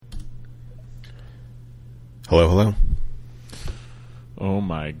Hello, hello. Oh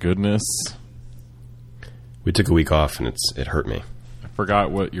my goodness. We took a week off and it hurt me. I forgot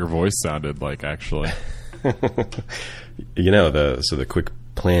what your voice sounded like, actually. The quick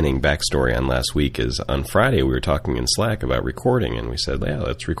planning backstory on last week is on Friday we were talking in Slack about recording, and we said, yeah,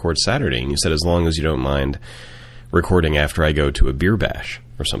 let's record Saturday. And you said, as long as you don't mind recording after I go to a beer bash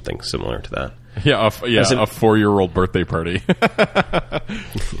or something similar to that. Yeah, a 4-year-old birthday party.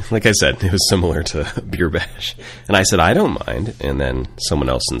 Like I said, it was similar to a beer bash. And I said, I don't mind. And then someone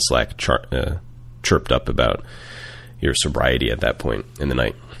else in Slack chirped up about your sobriety at that point in the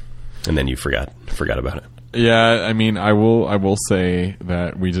night. And then you forgot about it. Yeah, I mean, I will say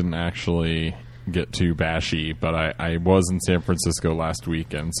that we didn't actually get too bashy, but I was in San Francisco last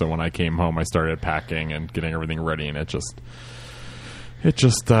week, and so when I came home, I started packing and getting everything ready, and it just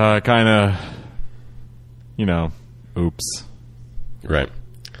kind of, oops. Right.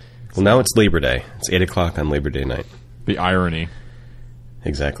 Well, now it's Labor Day. It's 8 o'clock on Labor Day night. The irony.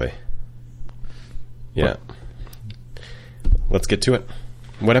 Exactly. Yeah. Let's get to it.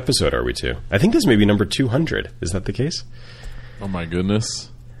 What episode are we to? I think this may be number 200. Is that the case? Oh, my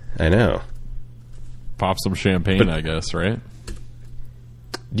goodness. I know. Pop some champagne, I guess, right?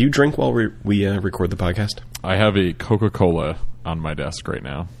 Do you drink while we record the podcast? I have a Coca-Cola on my desk right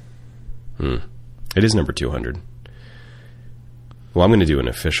now. It is number 200. Well, I'm going to do an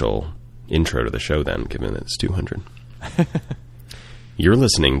official intro to the show then, given that it's 200. You're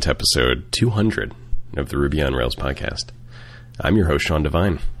listening to episode 200 of the Ruby on Rails podcast. I'm your host, Sean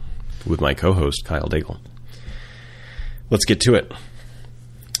Devine, with my co-host, Kyle Daigle. Let's get to it.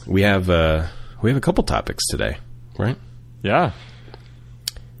 We have a couple topics today, right? Yeah.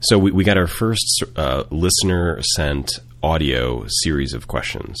 So we got our first listener-sent audio series of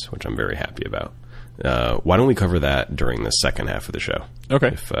questions, which I'm very happy about. Why don't we cover that during the second half of the show?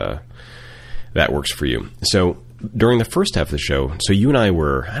 Okay. If that works for you. So during the first half of the show, so you and I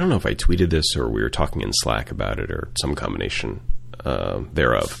were, I don't know if I tweeted this or we were talking in Slack about it or some combination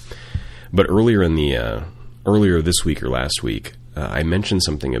thereof. But earlier this week or last week, I mentioned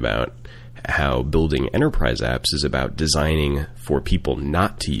something about how building enterprise apps is about designing for people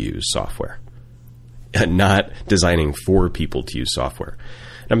not to use software, not designing for people to use software.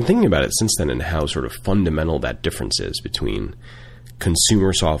 And I'm thinking about it since then and how sort of fundamental that difference is between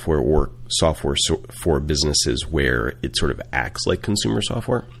consumer software or software for businesses where it sort of acts like consumer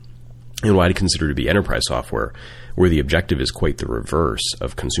software, and what I consider to be enterprise software, where the objective is quite the reverse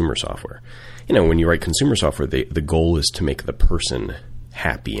of consumer software. When you write consumer software, the goal is to make the person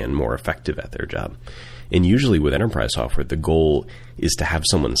happy and more effective at their job. And usually with enterprise software, the goal is to have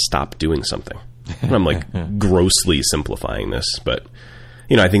someone stop doing something. And I'm like grossly simplifying this, but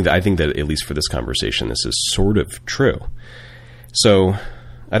I think that at least for this conversation, this is sort of true. So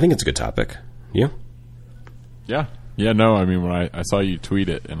I think it's a good topic. You? Yeah. Yeah, no, I mean, when I saw you tweet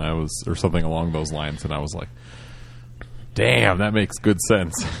it and or something along those lines, and I was like, damn, that makes good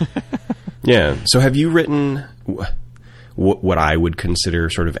sense. Yeah. So have you written what I would consider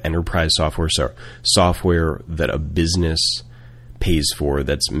sort of enterprise software, so software that a business pays for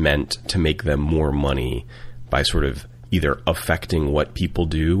that's meant to make them more money by sort of either affecting what people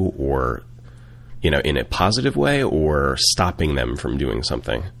do or, in a positive way, or stopping them from doing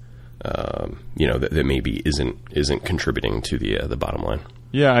something, that maybe isn't contributing to the bottom line?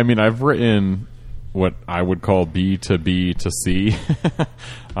 Yeah, I mean, I've written what I would call B to B to C,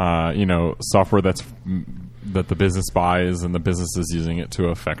 software that the business buys and the business is using it to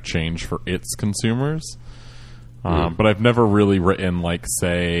affect change for its consumers. But I've never really written, like,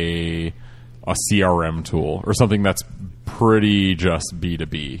 say, a CRM tool or something that's pretty just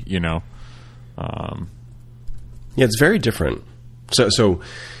B2B, Yeah, it's very different. So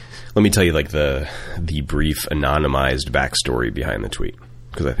let me tell you, like, the brief anonymized backstory behind the tweet,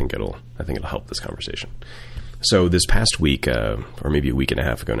 because I think it'll help this conversation. So this past week, or maybe a week and a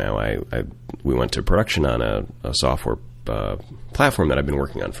half ago now, we went to production on a software platform that I've been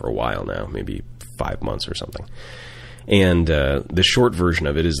working on for a while now, maybe 5 months or something. And the short version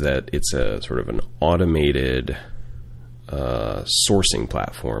of it is that it's a sort of an automated sourcing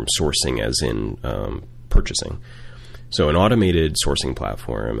platform, sourcing as in purchasing. So an automated sourcing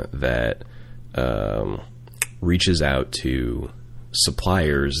platform that reaches out to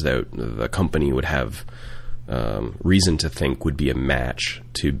suppliers that the company would have reason to think would be a match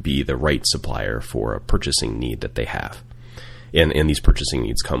to be the right supplier for a purchasing need that they have. And these purchasing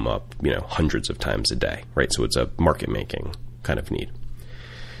needs come up, hundreds of times a day, right? So it's a market-making kind of need.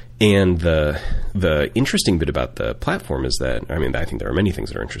 And the interesting bit about the platform is that, I think there are many things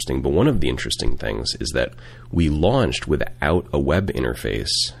that are interesting, but one of the interesting things is that we launched without a web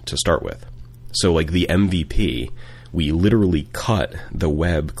interface to start with. So like the MVP, we literally cut the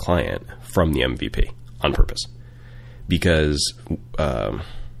web client from the MVP on purpose, because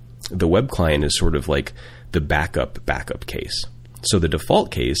the web client is sort of like the backup case. So the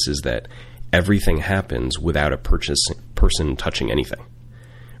default case is that everything happens without a person touching anything,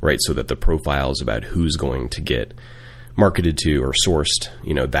 right? So that the profiles about who's going to get marketed to or sourced,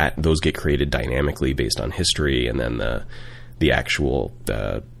 that those get created dynamically based on history, and then the actual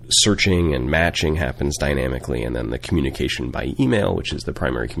searching and matching happens dynamically, and then the communication by email, which is the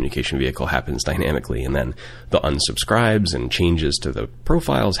primary communication vehicle, happens dynamically, and then the unsubscribes and changes to the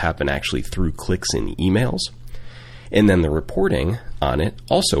profiles happen actually through clicks in emails, and then the reporting on it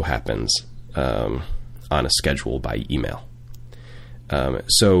also happens on a schedule by email.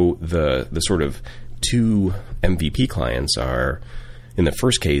 So the sort of two MVP clients are, in the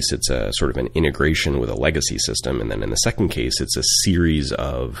first case, it's a sort of an integration with a legacy system. And then in the second case, it's a series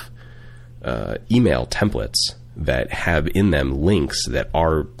of email templates that have in them links that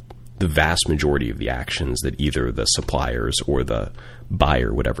are the vast majority of the actions that either the suppliers or the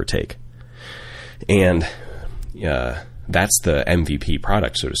buyer would ever take. And that's the MVP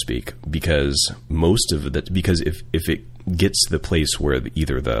product, so to speak, because because if it gets to the place where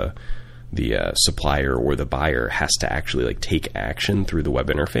either the supplier or the buyer has to actually like take action through the web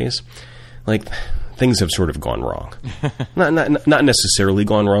interface, like things have sort of gone wrong. not necessarily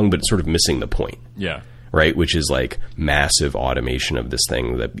gone wrong, but sort of missing the point. Yeah. Right. Which is like massive automation of this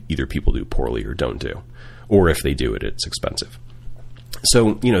thing that either people do poorly or don't do, or if they do it, it's expensive.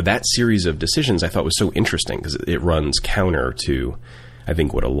 So, that series of decisions I thought was so interesting because it runs counter to, I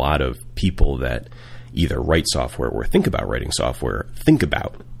think, what a lot of people that either write software or think about writing software think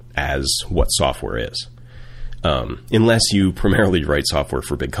about as what software is. Unless you primarily write software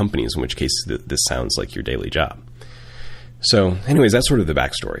for big companies, in which case this sounds like your daily job. So anyways, that's sort of the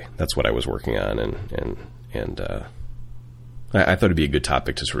backstory. That's what I was working on. And I thought it'd be a good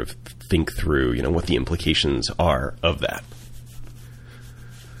topic to sort of think through, what the implications are of that.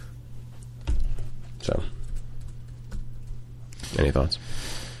 So any thoughts?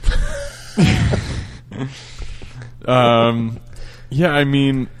 Yeah, I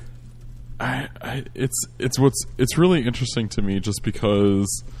mean, it's really interesting to me just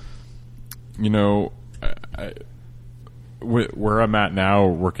because, where I'm at now,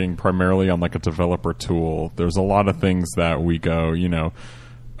 working primarily on like a developer tool, there's a lot of things that we go,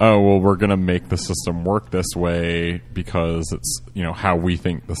 oh, well, we're going to make the system work this way because it's, how we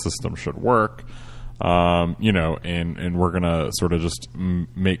think the system should work. And we're going to sort of just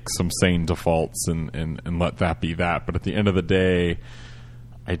make some sane defaults and let that be that. But at the end of the day,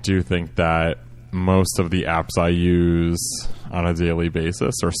 I do think that most of the apps I use on a daily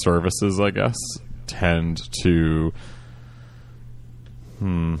basis, or services, I guess, tend to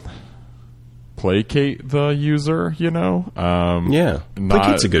placate the user, Yeah.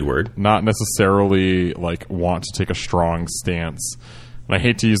 Placate's a good word. Not necessarily like want to take a strong stance. And I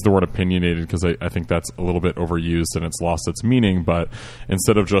hate to use the word opinionated because I think that's a little bit overused and it's lost its meaning. But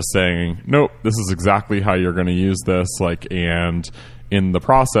instead of just saying, nope, this is exactly how you're going to use this, and in the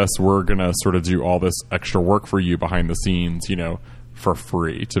process, we're going to sort of do all this extra work for you behind the scenes, for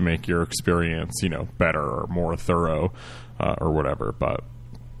free to make your experience, better or more thorough or whatever. But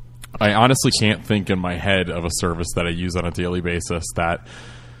I honestly can't think in my head of a service that I use on a daily basis that,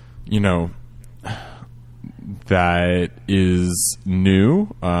 that is new,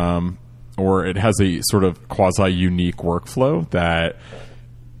 or it has a sort of quasi-unique workflow that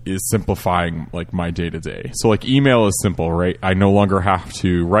is simplifying like my day-to-day. So like email is simple, right? I no longer have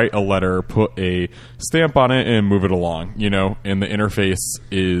to write a letter, put a stamp on it, and move it along, and the interface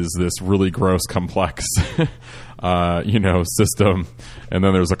is this really gross, complex system, and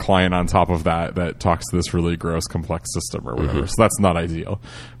then there's a client on top of that talks to this really gross, complex system or whatever. Mm-hmm. So that's not ideal.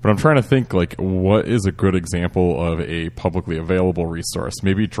 But I'm trying to think, like, what is a good example of a publicly available resource?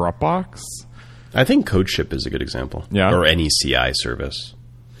 Maybe Dropbox? I think CodeShip is a good example. Yeah. Or any CI service.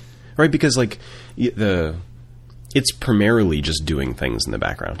 Right, because like it's primarily just doing things in the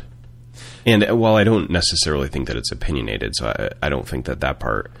background. And while I don't necessarily think that it's opinionated, so I don't think that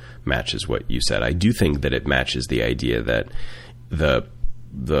part matches what you said. I do think that it matches the idea that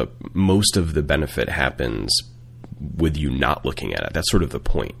the most of the benefit happens with you not looking at it. That's sort of the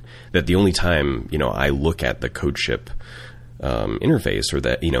point. That the only time, I look at the CodeShip interface or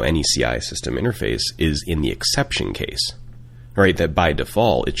that, any CI system interface is in the exception case. Right, that by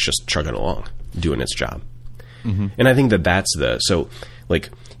default, it's just chugging along, doing its job. Mm-hmm. And I think that's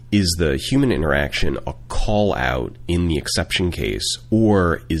is the human interaction a call out in the exception case,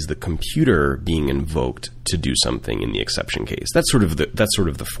 or is the computer being invoked to do something in the exception case? That's sort of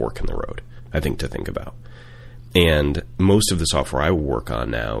the fork in the road. I think, to think about. And most of the software I work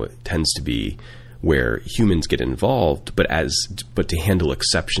on now tends to be where humans get involved, but to handle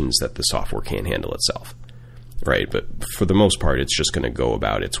exceptions that the software can't handle itself, right? But for the most part, it's just going to go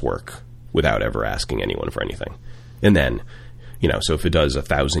about its work without ever asking anyone for anything. And then, so if it does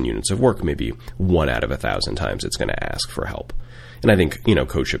 1,000 units of work, maybe 1 out of 1,000 times it's going to ask for help. And I think,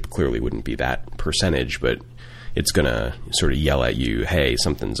 CodeShip clearly wouldn't be that percentage, but it's going to sort of yell at you, hey,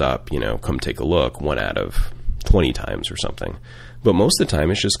 something's up, come take a look 1 out of 20 times or something. But most of the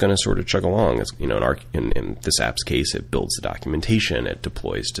time, it's just going to sort of chug along. It's, in this app's case, it builds the documentation, it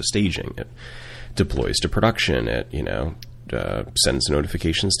deploys to staging, it deploys to production, it, sends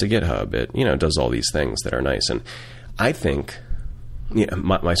notifications to GitHub, it, does all these things that are nice. And I think,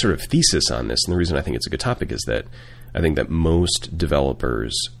 my sort of thesis on this, and the reason I think it's a good topic, is that I think that most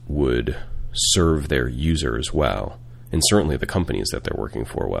developers would serve their users well, and certainly the companies that they're working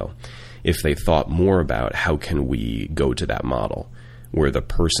for well, if they thought more about how can we go to that model where the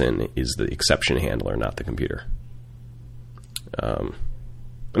person is the exception handler, not the computer. And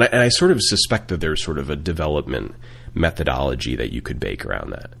I sort of suspect that there's sort of a development methodology that you could bake around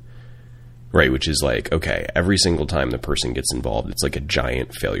that, right? Which is like, okay, every single time the person gets involved, it's like a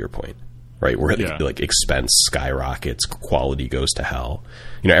giant failure point, right? Where like expense skyrockets, quality goes to hell,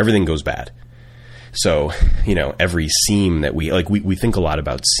 everything goes bad. So, every seam that we think a lot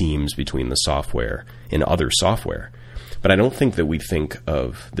about seams between the software and other software, but I don't think that we think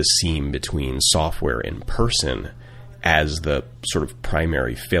of the seam between software and person as the sort of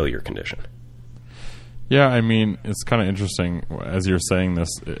primary failure condition. Yeah, I mean, it's kind of interesting. As you're saying this,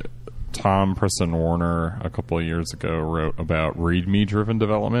 Tom Preston Warner a couple of years ago wrote about README-driven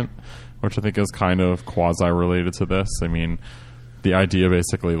development, which I think is kind of quasi-related to this. I mean, the idea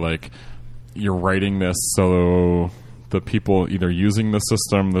basically like you're writing this so the people either using the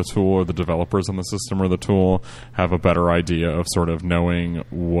system, the tool, or the developers on the system or the tool have a better idea of sort of knowing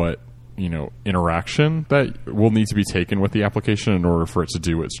what, interaction that will need to be taken with the application in order for it to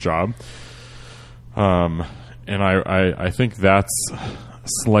do its job. And I think that's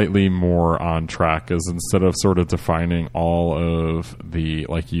slightly more on track, is instead of sort of defining all of the,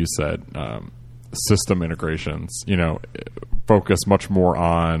 like you said, system integrations, focus much more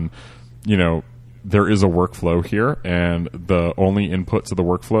on, there is a workflow here, and the only input to the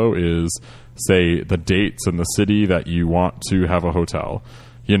workflow is, say, the dates and the city that you want to have a hotel,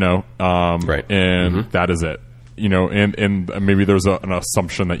 right. And that is it, and maybe there's an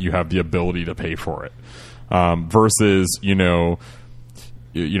assumption that you have the ability to pay for it, versus,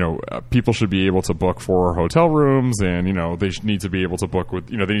 people should be able to book for hotel rooms, and they need to be able to book with,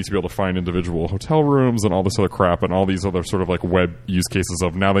 they need to be able to find individual hotel rooms and all this other crap and all these other sort of like web use cases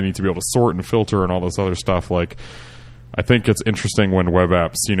of now they need to be able to sort and filter and all this other stuff. Like, I think it's interesting when web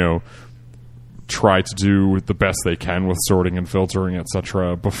apps, try to do the best they can with sorting and filtering,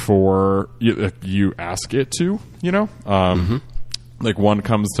 etc., before you ask it to, Like, one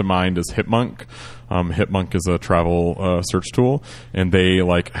comes to mind is Hipmunk. Hipmunk is a travel search tool, and they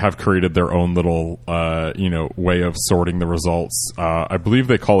have created their own little way of sorting the results. I believe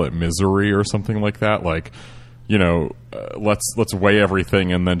they call it misery or something like that. Let's weigh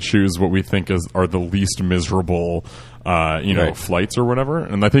everything and then choose what we think are the least miserable right. flights or whatever.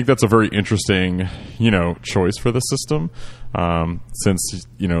 And I think that's a very interesting choice for the system, since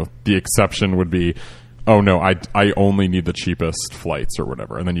the exception would be, oh no, I only need the cheapest flights or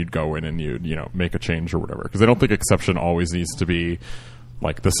whatever, and then you'd go in and you'd make a change or whatever, because I don't think exception always needs to be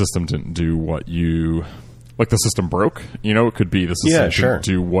like the system didn't do what you like, the system broke. It could be the system didn't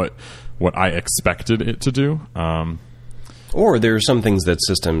do what I expected it to do. Or there are some things that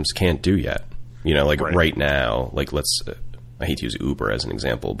systems can't do yet. Right. Right now, I hate to use Uber as an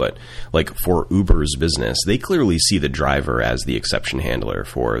example, but for Uber's business, they clearly see the driver as the exception handler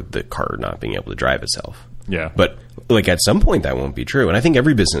for the car not being able to drive itself. Yeah. But at some point that won't be true. And I think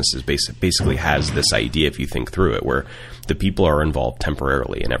every business is basically has this idea, if you think through it, where the people are involved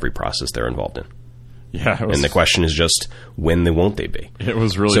temporarily in every process they're involved in. Yeah, and the question is just when won't they be? It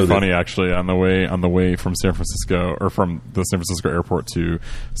was really funny actually on the way from San Francisco, or from the San Francisco airport to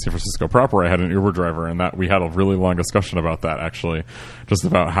San Francisco proper. I had an Uber driver, and that we had a really long discussion about that actually, just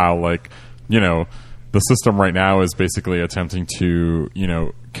about how the system right now is basically attempting to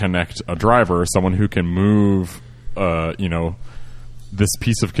connect a driver, someone who can move this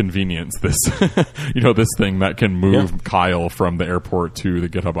piece of convenience, this this thing that can move Kyle from the airport to the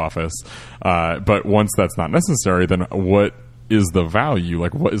GitHub office. But once that's not necessary, then what is the value?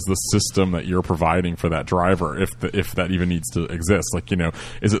 Like, what is the system that you're providing for that driver, if that even needs to exist? Like, you know,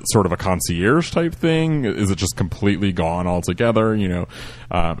 is it sort of a concierge type thing? Is it just completely gone altogether? You know,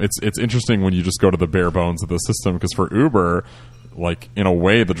 it's interesting when you just go to the bare bones of the system, because for Uber, like, in a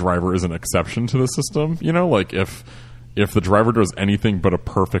way, the driver is an exception to the system. You know, like, if the driver does anything but a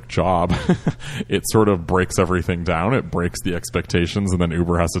perfect job, it sort of breaks everything down. It breaks the expectations, and then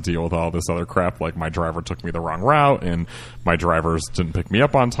Uber has to deal with all this other crap, like my driver took me the wrong route, and my drivers didn't pick me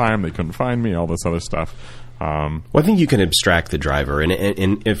up on time, they couldn't find me, all this other stuff. Well, I think you can abstract the driver, and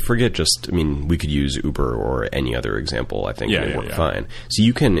if forget just, I mean, we could use Uber or any other example, I think it would work fine. So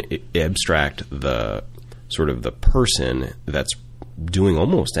you can abstract the sort of the person that's doing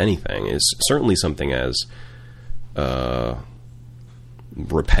almost anything, is certainly something as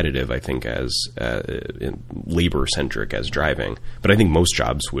repetitive, I think, as labor-centric as driving. But I think most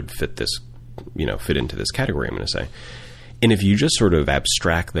jobs would fit into this category, I'm going to say. And if you just sort of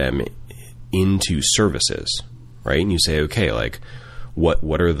abstract them into services, right? And you say, okay, like,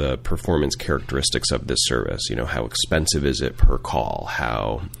 what are the performance characteristics of this service? You know, how expensive is it per call?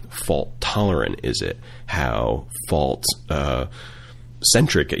 How fault tolerant is it? How fault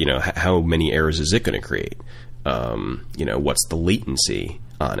centric, you know, how many errors is it going to create? You know, what's the latency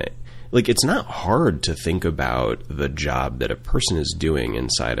on it? Like, it's not hard to think about the job that a person is doing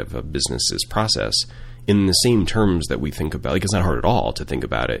inside of a business's process in the same terms that we think about. Like, it's not hard at all to think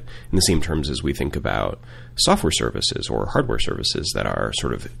about it in the same terms as we think about software services or hardware services that are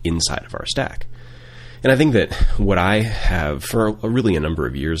sort of inside of our stack. And I think that what I have for really a number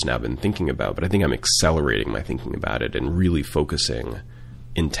of years now been thinking about, but I think I'm accelerating my thinking about it and really focusing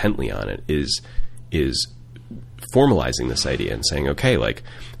intently on it, is formalizing this idea and saying, okay, like,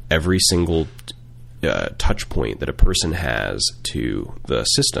 every single touch point that a person has to the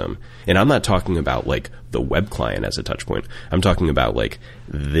system, and I'm not talking about like the web client as a touch point, I'm talking about like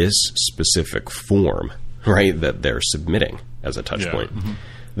this specific form, right, that they're submitting as a touch point.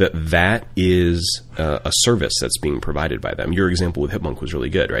 Mm-hmm. That is a service that's being provided by them. Your example with Hipmunk was really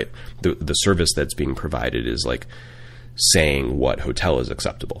good, right? The service that's being provided is like saying what hotel is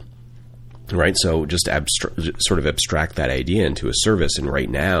acceptable. Right, so just sort of abstract that idea into a service, and right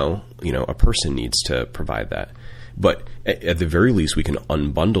now, you know, a person needs to provide that. But at the very least, we can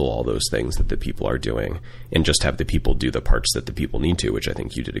unbundle all those things that the people are doing and just have the people do the parts that the people need to, which I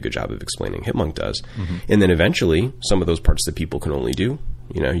think you did a good job of explaining Hipmunk does. Mm-hmm. And then eventually, some of those parts that people can only do,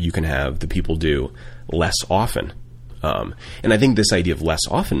 you know, you can have the people do less often. And I think this idea of less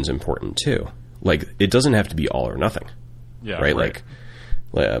often is important too. Like, it doesn't have to be all or nothing. Yeah, right? Like,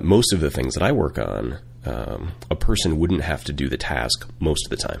 most of the things that I work on, a person wouldn't have to do the task most of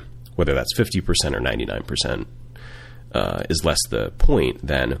the time. Whether that's 50% or 99% is less the point,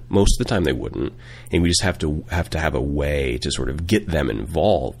 then most of the time they wouldn't. And we just have to have a way to sort of get them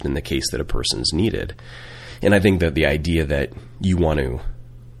involved in the case that a person's needed. And I think that the idea that you want to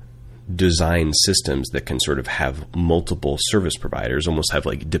design systems that can sort of have multiple service providers, almost have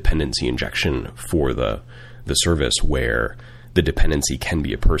like dependency injection for the service, where the dependency can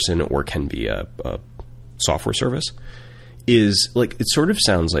be a person or can be a software service, is like, it sort of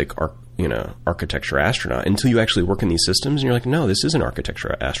sounds like architecture astronaut until you actually work in these systems and you're like, no, this isn't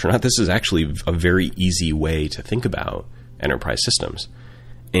architecture astronaut. This is actually a very easy way to think about enterprise systems.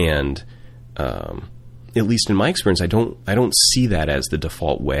 And at least in my experience, I don't see that as the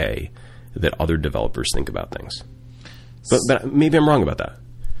default way that other developers think about things. But maybe I'm wrong about that.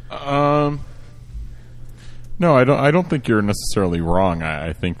 No, I don't think you're necessarily wrong.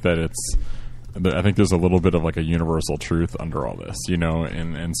 I think that I think there's a little bit of like a universal truth under all this, you know,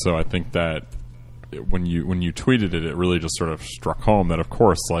 and so I think that when you tweeted it, it really just sort of struck home that, of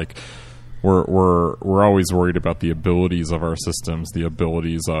course, like, we're always worried about the abilities of our systems, the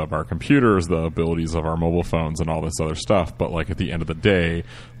abilities of our computers, the abilities of our mobile phones, and all this other stuff. But like, at the end of the day,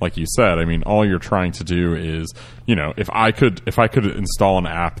 like you said, I mean, all you're trying to do is, you know, if I could install an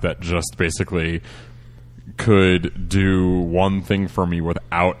app that just basically could do one thing for me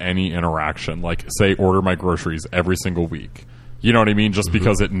without any interaction, like, say, order my groceries every single week. You know what I mean? Just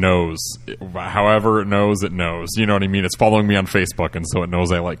because it knows, however it knows, you know what I mean? It's following me on Facebook, and so it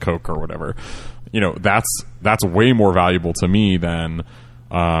knows I like Coke or whatever. You know, that's way more valuable to me than,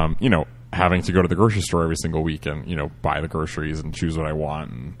 you know, having to go to the grocery store every single week and, you know, buy the groceries and choose what I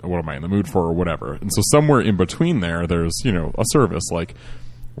want and what am I in the mood for or whatever. And so somewhere in between there's, you know, a service like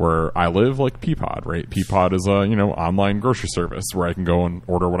where I live, like Peapod, right? Peapod is a, you know, online grocery service where I can go and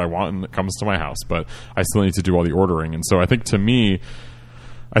order what I want and it comes to my house, but I still need to do all the ordering. And so I think, to me,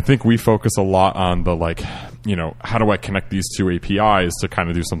 I think we focus a lot on the like, you know, how do I connect these two APIs to kind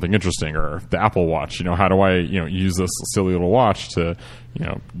of do something interesting, or the Apple Watch, you know, how do I, you know, use this silly little watch to, you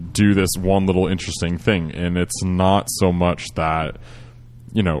know, do this one little interesting thing. And it's not so much that,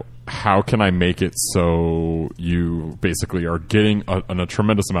 you know, how can I make it so you basically are getting a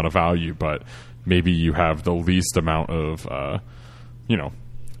tremendous amount of value, but maybe you have the least amount of, you know,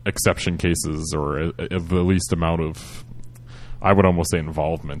 exception cases, or the least amount of, I would almost say,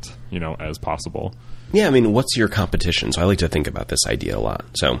 involvement, you know, as possible. Yeah, I mean, what's your competition? So I like to think about this idea a lot.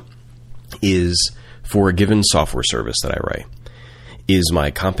 So is, for a given software service that I write, is my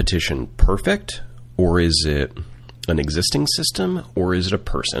competition perfect, or is it an existing system, or is it a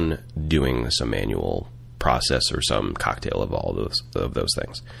person doing some manual process or some cocktail of all of those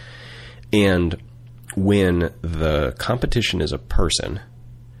things? And when the competition is a person,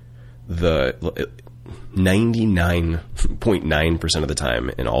 the 99.9% of the time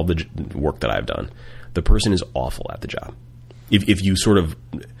in all the work that I've done, the person is awful at the job. If you sort of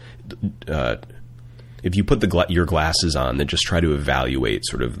if you put your glasses on that just try to evaluate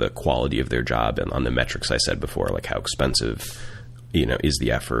sort of the quality of their job and on the metrics I said before, like how expensive, you know, is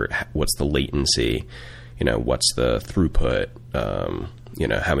the effort, what's the latency, you know, what's the throughput, you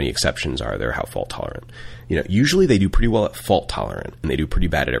know, how many exceptions are there, how fault tolerant. You know, usually they do pretty well at fault tolerant, and they do pretty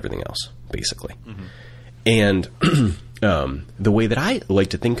bad at everything else, basically. Mm-hmm. And the way that I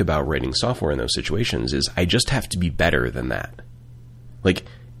like to think about writing software in those situations is I just have to be better than that. Like,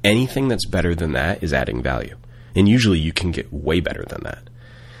 anything that's better than that is adding value. And usually you can get way better than that.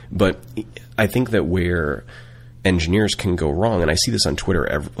 But I think that where engineers can go wrong, and I see this on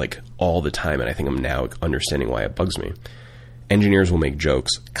Twitter all the time, and I think I'm now understanding why it bugs me. Engineers will make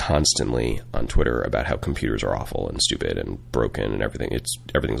jokes constantly on Twitter about how computers are awful and stupid and broken and everything.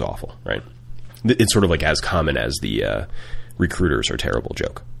 Everything's awful, right? It's sort of like as common as the recruiters are terrible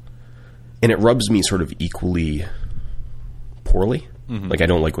joke. And it rubs me sort of equally poorly. Mm-hmm. Like I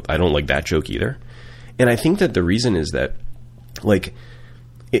don't like that joke either. And I think that the reason is that, like,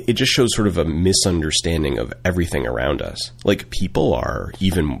 it just shows sort of a misunderstanding of everything around us. Like, people are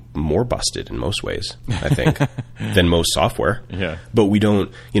even more busted in most ways, I think, than most software. Yeah. But we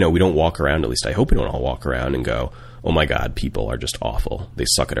don't walk around, at least I hope we don't all walk around and go, oh my God, people are just awful. They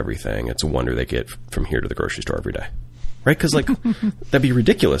suck at everything. It's a wonder they get from here to the grocery store every day. Right? Because, like, that'd be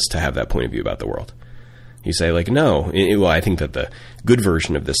ridiculous to have that point of view about the world. You say, like, no. Well, I think that the good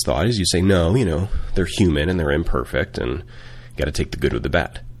version of this thought is you say, no, you know, they're human and they're imperfect, and you got to take the good with the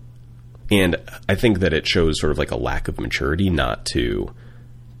bad. And I think that it shows sort of like a lack of maturity not to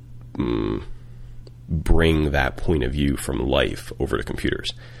bring that point of view from life over to computers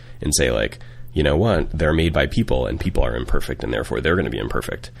and say, like, you know what, they're made by people and people are imperfect and therefore they're going to be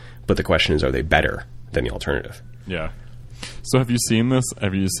imperfect. But the question is, are they better than the alternative? Yeah. So have you seen this?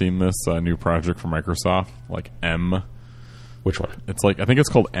 New project from Microsoft, like M? Which one? It's like, I think it's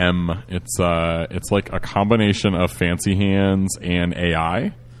called M. It's like a combination of fancy hands and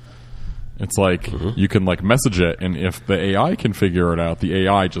AI. It's like, you can like message it, and if the AI can figure it out, the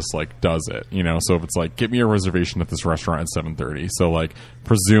AI just like does it, you know? So if it's like, get me a reservation at this restaurant at 7:30. So like,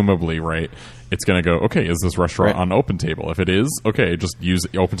 presumably, right, it's going to go, okay, is this restaurant on OpenTable? If it is, okay, just use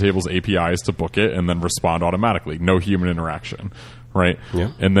OpenTable's APIs to book it and then respond automatically. No human interaction, right?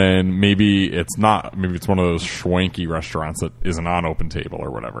 Yeah. And then maybe it's not, maybe it's one of those schwanky restaurants that isn't on OpenTable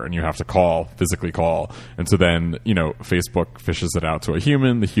or whatever, and you have to physically call. And so then, you know, Facebook fishes it out to a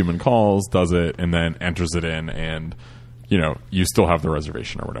human, the human calls, does it, and then enters it in, and, you know, you still have the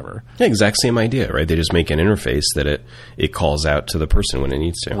reservation or whatever. Yeah, exact same idea, right? They just make an interface that it calls out to the person when it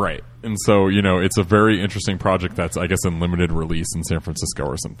needs to. Right. And so, you know, it's a very interesting project that's, I guess, in limited release in San Francisco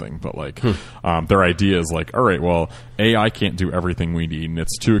or something. But, like, their idea is like, all right, well, AI can't do everything we need, and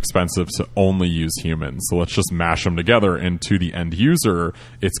it's too expensive to only use humans. So let's just mash them together, and to the end user,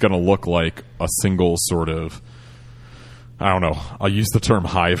 it's going to look like a single sort of, I don't know, I'll use the term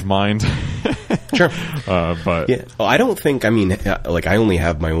hive mind. Sure. But yeah, well, I don't think, I mean, like, I only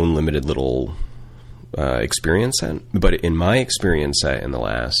have my own limited little experience set, but in my experience set in the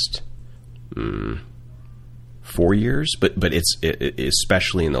last 4 years, but it's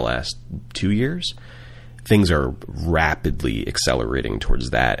especially in the last 2 years, things are rapidly accelerating towards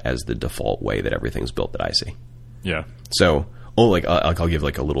that as the default way that everything's built that I see. Yeah. So, I'll give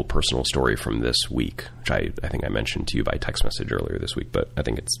like a little personal story from this week, which I think I mentioned to you by text message earlier this week, but I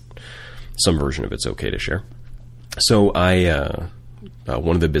think it's some version of it's okay to share. So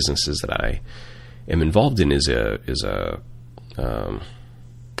one of the businesses that I am involved in is a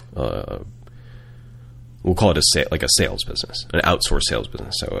we'll call it like a sales business, an outsourced sales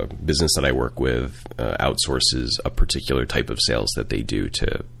business. So a business that I work with outsources a particular type of sales that they do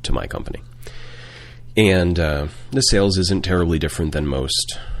to my company. And the sales isn't terribly different than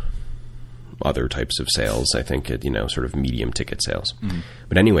most other types of sales. I think sort of medium ticket sales. Mm-hmm.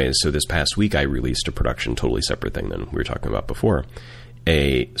 But anyways, so this past week I released a production, totally separate thing than we were talking about before,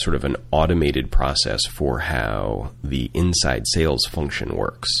 a sort of an automated process for how the inside sales function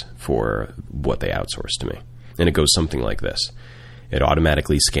works for what they outsource to me. And it goes something like this. It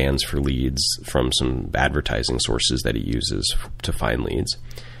automatically scans for leads from some advertising sources that it uses to find leads.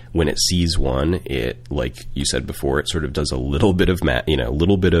 When it sees one, it, like you said before, it sort of does a little bit of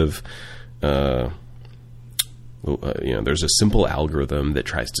there's a simple algorithm that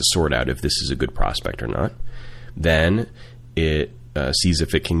tries to sort out if this is a good prospect or not. Then it sees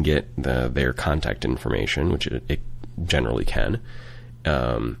if it can get their contact information, which it generally can.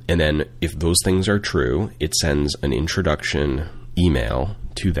 And then if those things are true, it sends an introduction email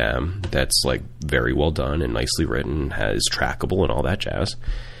to them that's like very well done and nicely written, is trackable and all that jazz,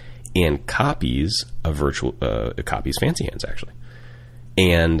 and copies Fancy Hands actually.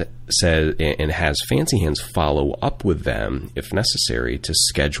 And has Fancy Hands follow up with them if necessary to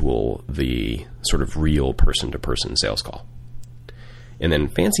schedule the sort of real person-to-person sales call. And then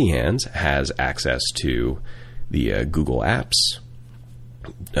Fancy Hands has access to the Google Apps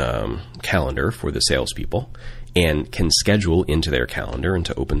calendar for the salespeople and can schedule into their calendar,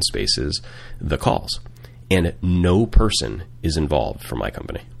 into open spaces, the calls. And no person is involved for my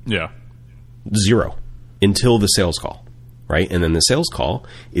company. Yeah. Zero. Until the sales call. Right? And then the sales call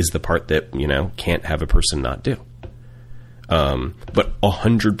is the part that, can't have a person not do. But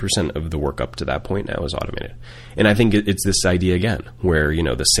 100% of the work up to that point now is automated. And I think it's this idea again, where,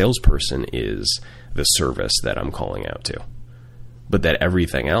 the salesperson is the service that I'm calling out to. But that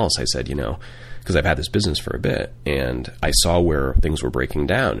everything else, I said, because I've had this business for a bit, and I saw where things were breaking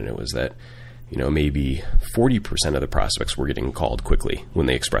down, and it was that, maybe 40% of the prospects were getting called quickly when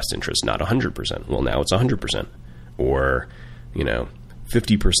they expressed interest, not 100%. Well, now it's 100%. Or,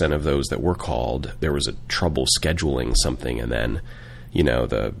 50% of those that were called, there was a trouble scheduling something, and then,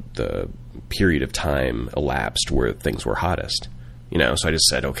 the period of time elapsed where things were hottest. So I just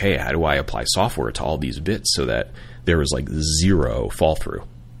said, okay, how do I apply software to all these bits so that there was like zero fall through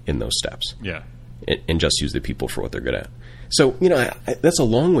in those steps? Yeah. And just use the people for what they're good at. So, that's a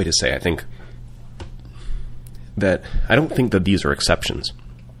long way to say, I think I don't think that these are exceptions.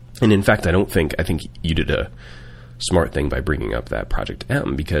 And in fact, I think you did a smart thing by bringing up that Project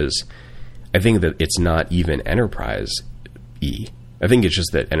M, because I think that it's not even enterprise-y. I think it's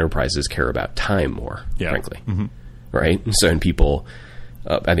just that enterprises care about time more, frankly. Mm-hmm. Right? So, and people,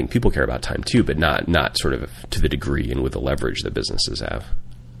 I think people care about time too, but not sort of to the degree and with the leverage that businesses have.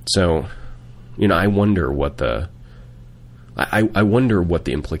 So, I wonder what I wonder what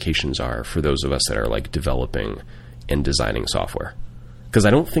the implications are for those of us that are like developing and designing software. Because I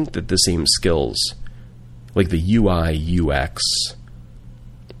don't think that the same skills, like the UI, UX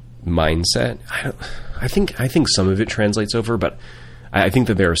mindset, I think some of it translates over, but I think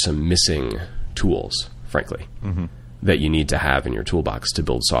that there are some missing tools, frankly, mm-hmm. that you need to have in your toolbox to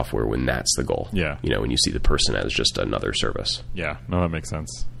build software when that's the goal. Yeah. When you see the person as just another service. Yeah. No, that makes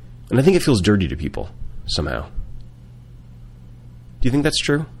sense. And I think it feels dirty to people somehow. Do you think that's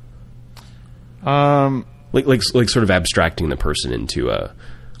true? Like sort of abstracting the person into a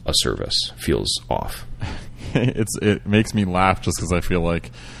service feels off. It makes me laugh just because I feel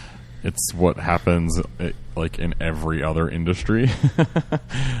like it's what happens like in every other industry.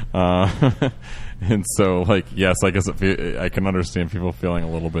 And so, like, yes, I guess I can understand people feeling a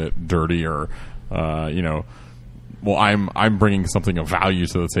little bit dirty or, well, I'm bringing something of value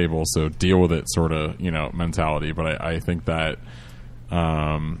to the table, so deal with it sort of, mentality. But I think that,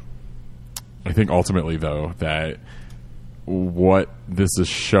 I think ultimately, though, that what this is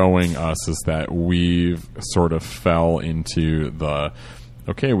showing us is that we've sort of fell into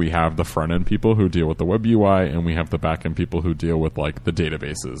we have the front end people who deal with the web UI, and we have the back end people who deal with like the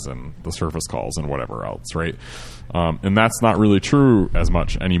databases and the service calls and whatever else, right? And that's not really true as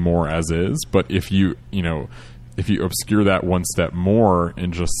much anymore as is. But if you obscure that one step more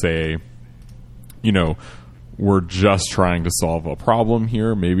and just say, we're just trying to solve a problem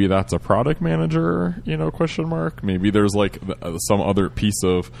here. Maybe that's a product manager, question mark. Maybe there's like some other piece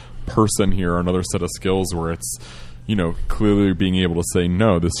of person here, another set of skills where it's, clearly being able to say,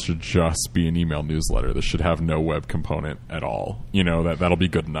 no, this should just be an email newsletter. This should have no web component at all. That'll be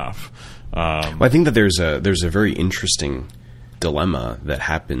good enough. Well, I think that there's a very interesting dilemma that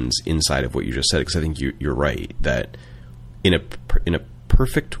happens inside of what you just said, because I think you're right that in a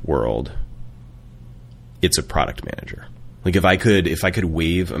perfect world, it's a product manager. Like if I could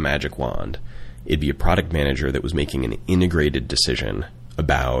wave a magic wand, it'd be a product manager that was making an integrated decision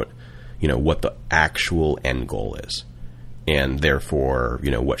about, what the actual end goal is. And therefore,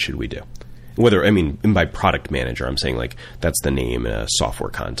 what should we do? And by product manager, I'm saying like that's the name in a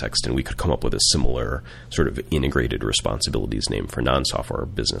software context, and we could come up with a similar sort of integrated responsibilities name for non-software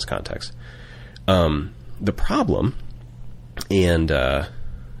business context. The problem, and at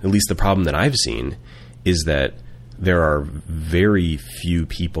least the problem that I've seen, is that there are very few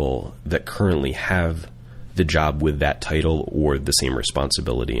people that currently have the job with that title or the same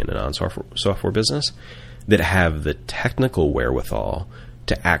responsibility in a non-software business that have the technical wherewithal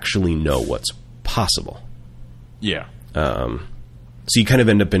to actually know what's possible. Yeah. So you kind of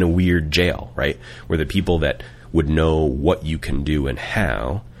end up in a weird jail, right? Where the people that would know what you can do and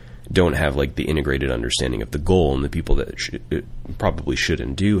how don't have like the integrated understanding of the goal, and the people that probably should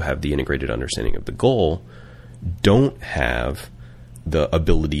and do have the integrated understanding of the goal don't have the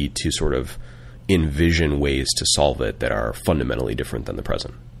ability to sort of envision ways to solve it that are fundamentally different than the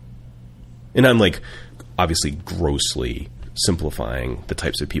present. And I'm like obviously grossly simplifying the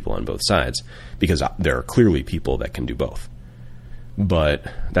types of people on both sides, because there are clearly people that can do both. But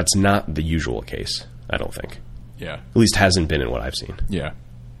that's not the usual case, I don't think. Yeah. At least hasn't been in what I've seen. Yeah.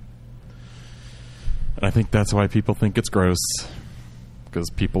 And I think that's why people think it's gross, because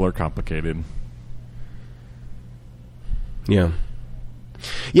people are complicated. Yeah.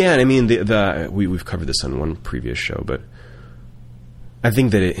 Yeah, and I mean, we've covered this on one previous show, but I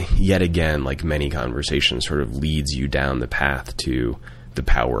think that it, yet again, like many conversations, sort of leads you down the path to the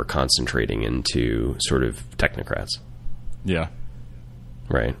power concentrating into sort of technocrats. Yeah.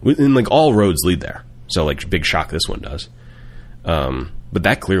 Right. And like all roads lead there. So like big shock this one does. But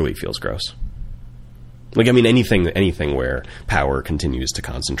that clearly feels gross. Like, I mean, anything where power continues to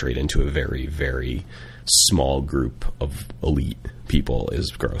concentrate into a very, very small group of elite people is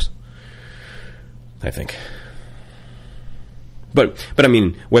gross, I think. But I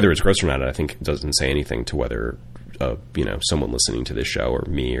mean, whether it's gross or not, I think it doesn't say anything to whether, someone listening to this show or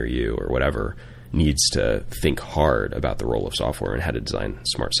me or you or whatever needs to think hard about the role of software and how to design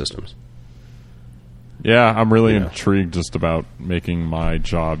smart systems. Yeah, I'm really intrigued just about making my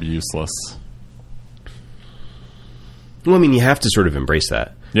job useless. Well, I mean, you have to sort of embrace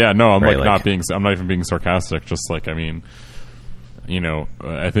that. Yeah, no, I'm right? I'm not even being sarcastic. Just like, I mean,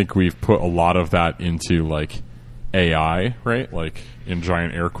 I think we've put a lot of that into like AI, right? Like in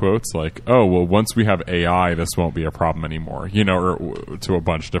giant air quotes, like, oh, well, once we have AI, this won't be a problem anymore, or to a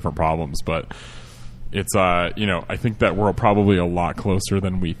bunch of different problems. But it's, I think that we're probably a lot closer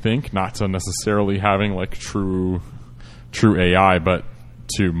than we think, not to necessarily having like true AI, but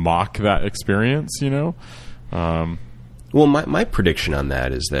to mock that experience, Well, my prediction on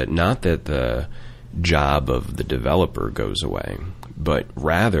that is that not that the job of the developer goes away, but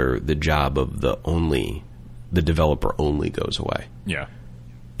rather the job of the developer only goes away. Yeah.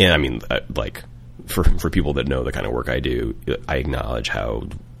 And I mean, like for people that know the kind of work I do, I acknowledge how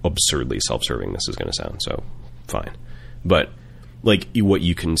absurdly self-serving this is going to sound. So fine. But like what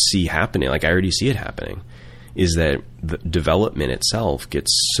you can see happening, like I already see it happening, is that the development itself gets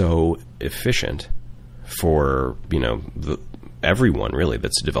so efficient for, everyone really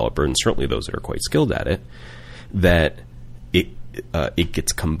that's a developer, and certainly those that are quite skilled at it, that it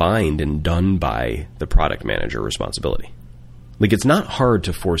gets combined and done by the product manager responsibility. Like, it's not hard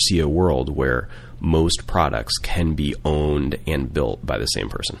to foresee a world where most products can be owned and built by the same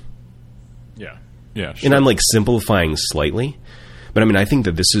person. Yeah. Yeah. Sure. And I'm like simplifying slightly, but I mean, I think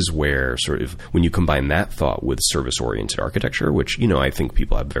that this is where sort of when you combine that thought with service-oriented architecture, which, I think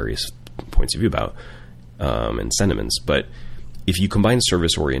people have various points of view about, and sentiments, but if you combine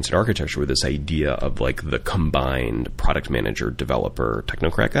service-oriented architecture with this idea of like the combined product manager, developer,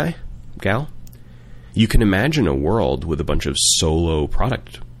 technocrat gal, you can imagine a world with a bunch of solo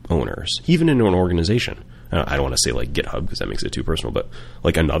product owners, even in an organization. I don't want to say like GitHub because that makes it too personal, but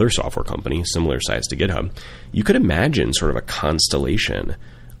like another software company similar size to GitHub, you could imagine sort of a constellation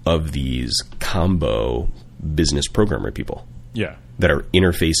of these combo business programmer people. Yeah. That are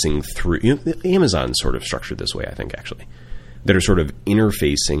interfacing through, Amazon's sort of structured this way, I think, actually, that are sort of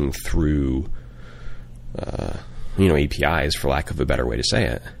interfacing through, APIs, for lack of a better way to say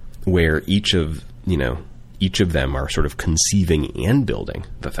it, where each of them are sort of conceiving and building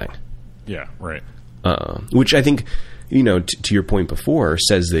the thing. Yeah, right. Which I think, to your point before,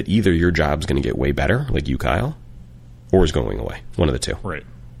 says that either your job's going to get way better, like you, Kyle, or is going away. One of the two. Right.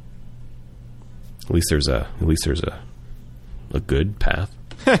 At least there's a good path.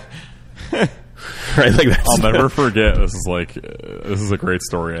 Right, like I'll never forget. This is a great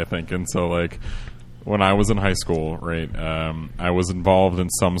story, I think. And so like when I was in high school, right, I was involved in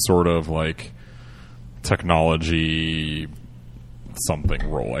some sort of like technology something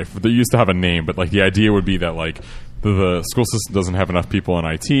role. They used to have a name, but like the idea would be that like the school system doesn't have enough people in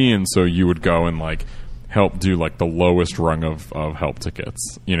IT, and so you would go and like help do like the lowest rung of help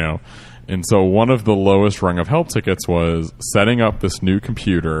tickets, you know? And so one of the lowest rung of help tickets was setting up this new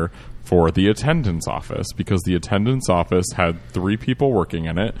computer for the attendance office, because the attendance office had 3 people working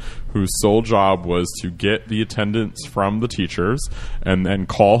in it whose sole job was to get the attendance from the teachers and then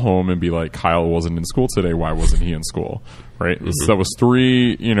call home and be like, Kyle wasn't in school today, why wasn't he in school? Right? Mm-hmm. So that was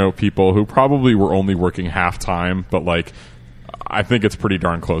 3, people who probably were only working half time, but like I think it's pretty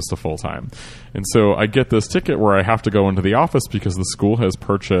darn close to full time. And so I get this ticket where I have to go into the office because the school has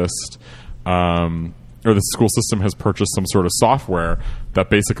purchased or the school system has purchased some sort of software that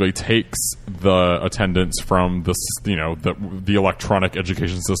basically takes the attendance from the electronic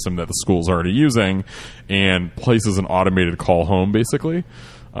education system that the school's already using and places an automated call home, basically.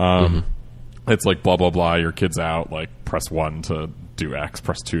 It's like blah, blah, blah, your kid's out, like press 1 to do X,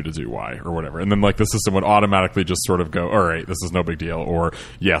 press 2 to do Y, or whatever. And then like the system would automatically just sort of go, all right, this is no big deal. Or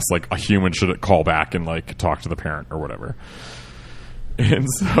yes, like a human should call back and like talk to the parent or whatever. And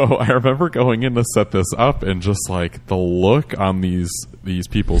so I remember going in to set this up and just like the look on these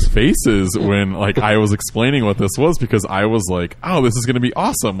people's faces when like I was explaining what this was, because I was like, oh, this is going to be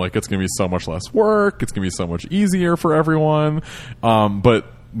awesome. Like it's going to be so much less work. It's going to be so much easier for everyone. But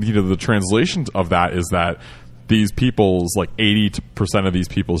the translation of that is that these people's like 80% of these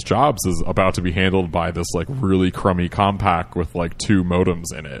people's jobs is about to be handled by this like really crummy compact with like 2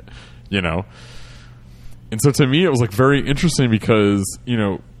 modems in it, And so to me, it was like very interesting because,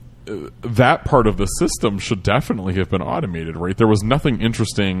 that part of the system should definitely have been automated, right? There was nothing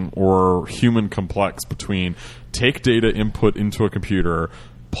interesting or human complex between take data input into a computer,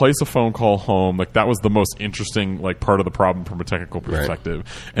 place a phone call home. Like that was the most interesting like part of the problem from a technical perspective.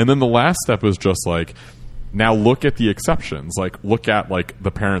 Right. And then the last step is just like, now look at the exceptions. Like look at like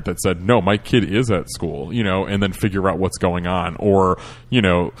the parent that said, no, my kid is at school, and then figure out what's going on. Or,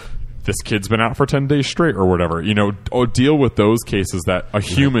 this kid's been out for 10 days straight or whatever, or deal with those cases that a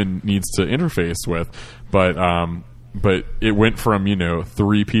human needs to interface with. But it went from,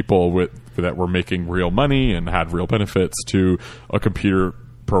 3 people that were making real money and had real benefits to a computer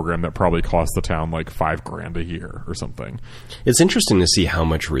program that probably cost the town like $5,000 a year or something. It's interesting to see how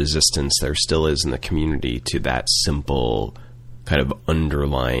much resistance there still is in the community to that simple kind of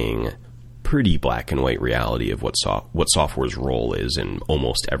underlying pretty black and white reality of what software's role is in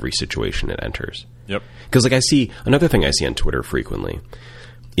almost every situation it enters. Yep. Because like I see another thing I see on Twitter frequently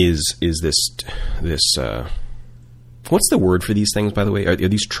is this what's the word for these things, by the way? Are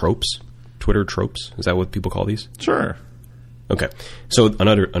these tropes? Twitter tropes? Is that what people call these? Sure. Okay. So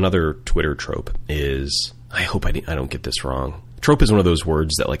another Twitter trope is, I hope I don't get this wrong. Trope is one of those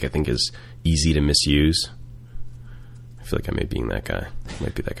words that like I think is easy to misuse. I feel like I may be that guy.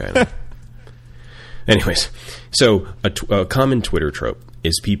 Might be that guy now. Anyways, so a common Twitter trope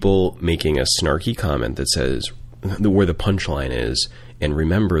is people making a snarky comment that says, where the punchline is, and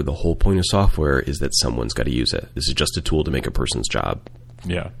remember, the whole point of software is that someone's got to use it. This is just a tool to make a person's job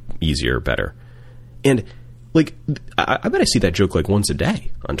easier, better. And like, I bet I see that joke like once a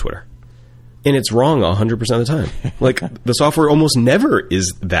day on Twitter. And it's wrong 100% of the time. Like, the software almost never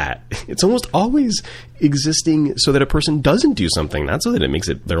is that. It's almost always existing so that a person doesn't do something, not so that it makes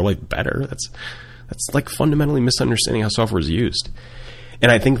their life better. That's like fundamentally misunderstanding how software is used.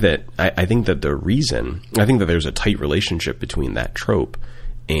 And I think that there's a tight relationship between that trope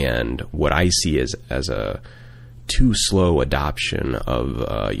and what I see as a too slow adoption of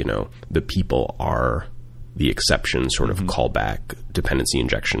the people are the exception sort of callback dependency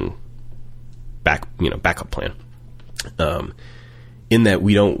injection backup plan. In that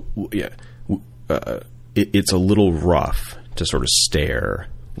we don't, it's a little rough to sort of stare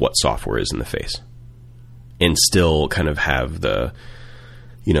what software is in the face and still kind of have the,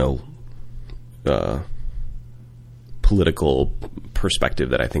 political perspective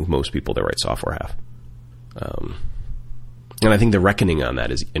that I think most people that write software have. And I think the reckoning on that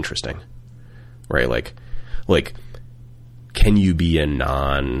is interesting, right? Like, can you be a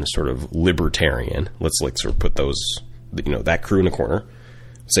non sort of libertarian? Let's like sort of put those, that crew in a corner.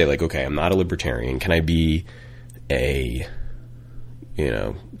 Say like, okay, I'm not a libertarian. Can I be a,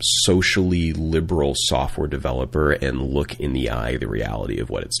 socially liberal software developer and look in the eye the reality of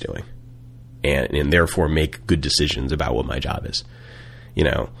what it's doing, and therefore make good decisions about what my job is?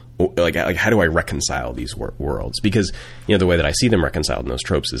 Like how do I reconcile these worlds? Because the way that I see them reconciled in those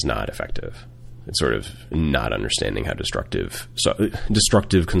tropes is not effective. It's sort of not understanding how destructive,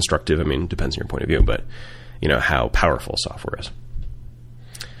 constructive, I mean, depends on your point of view, but, how powerful software is.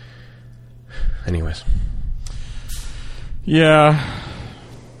 Anyways. Yeah.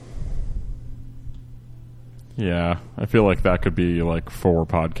 Yeah. I feel like that could be like 4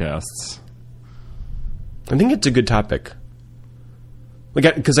 podcasts. I think it's a good topic.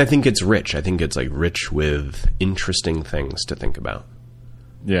 Because I think it's rich. I think it's like rich with interesting things to think about.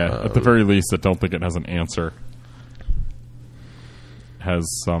 Yeah, at the very least, I don't think it has an answer. It has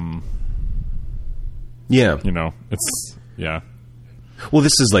some... Yeah. It's... Yeah. Well,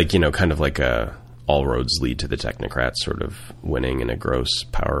 this is like, kind of like a all roads lead to the technocrats sort of winning in a gross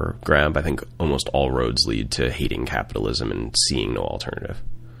power grab. I think almost all roads lead to hating capitalism and seeing no alternative.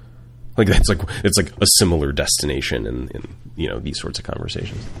 Like it's like a similar destination in these sorts of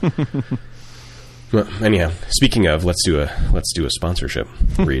conversations. Well, anyhow, speaking of, let's do a sponsorship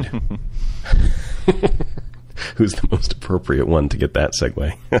read. Who's the most appropriate one to get that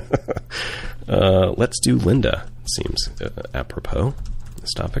segue? Let's do Linda. It seems apropos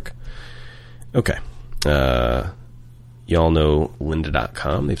this topic. Okay. Y'all know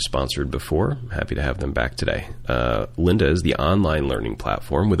lynda.com. They've sponsored before. Happy to have them back today. Lynda is the online learning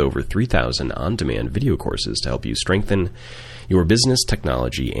platform with over 3,000 on-demand video courses to help you strengthen your business,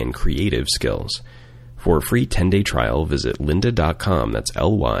 technology, and creative skills. For a free 10-day trial, visit lynda.com. That's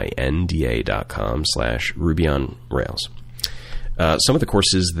lynda.com/Ruby on Rails. Some of the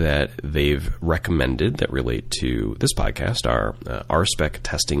courses that they've recommended that relate to this podcast are RSpec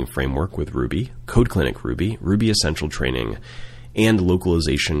Testing Framework with Ruby, Code Clinic Ruby, Ruby Essential Training, and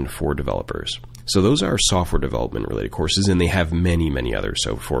Localization for Developers. So those are software development related courses, and they have many, many others.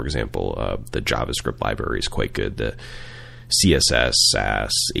 So, for example, the JavaScript library is quite good. The CSS,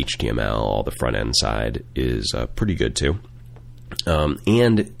 SAS, HTML, all the front end side is pretty good too.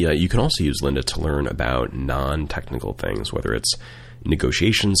 And you can also use Lynda to learn about non-technical things, whether it's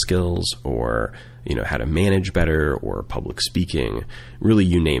negotiation skills or how to manage better or public speaking, really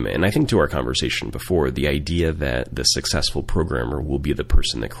you name it. And I think to our conversation before, the idea that the successful programmer will be the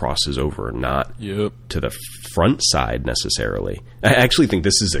person that crosses over, not to the front side necessarily. I actually think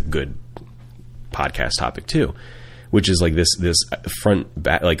this is a good podcast topic too, which is like this front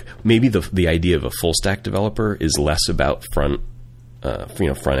back, like maybe the idea of a full stack developer is less about front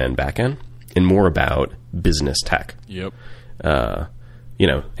end, back end, and more about business tech. Yep.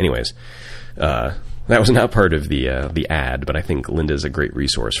 Anyways, that was not part of the ad, but I think Lynda is a great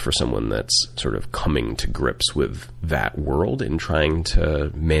resource for someone that's sort of coming to grips with that world and trying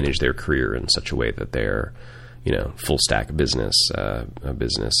to manage their career in such a way that they're, full stack business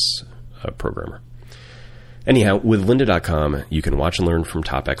programmer. Anyhow, with lynda.com, you can watch and learn from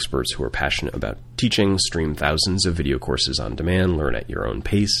top experts who are passionate about teaching, stream thousands of video courses on demand, learn at your own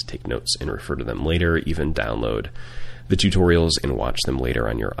pace, take notes and refer to them later, even download the tutorials and watch them later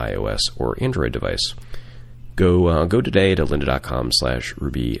on your iOS or Android device. Go today to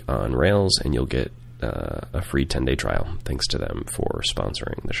lynda.com/Ruby on Rails, and you'll get a free 10-day trial. Thanks to them for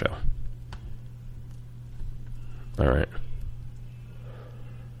sponsoring the show. All right.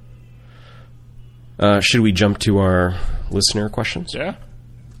 Should we jump to our listener questions? Yeah.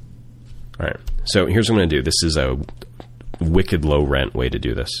 All right. So here's what I'm going to do. This is a wicked low rent way to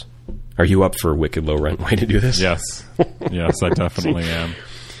do this. Are you up for a wicked low rent way to do this? Yes. Yes, I definitely am.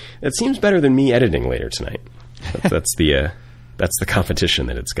 It seems better than me editing later tonight. That's the competition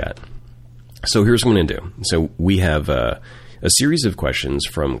that it's got. So here's what I'm going to do. So we have a series of questions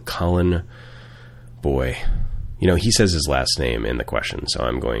from Colin. Boy, he says his last name in the question, so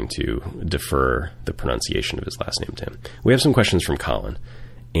I'm going to defer the pronunciation of his last name to him. We have some questions from Colin,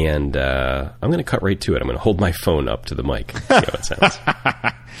 and I'm going to cut right to it. I'm going to hold my phone up to the mic, see how it sounds.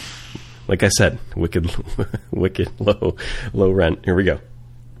 Like I said, wicked low rent. Here we go.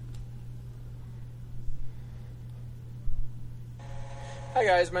 Hi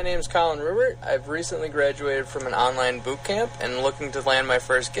guys, my name is Colin Rubbert. I've recently graduated from an online boot camp and looking to land my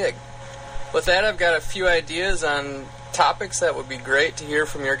first gig. With that, I've got a few ideas on topics that would be great to hear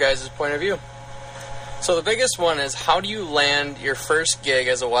from your guys' point of view. So the biggest one is, how do you land your first gig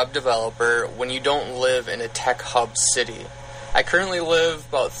as a web developer when you don't live in a tech hub city? I currently live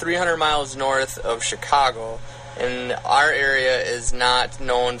about 300 miles north of Chicago, and our area is not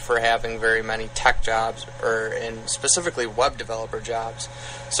known for having very many tech jobs, and specifically web developer jobs.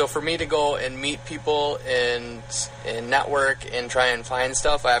 So for me to go and meet people and network and try and find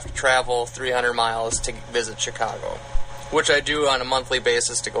stuff, I have to travel 300 miles to visit Chicago, which I do on a monthly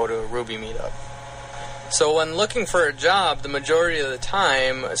basis to go to a Ruby meetup. So when looking for a job, the majority of the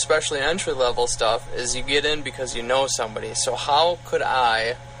time, especially entry-level stuff, is you get in because you know somebody. So how could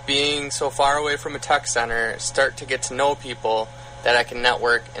I being so far away from a tech center, start to get to know people that I can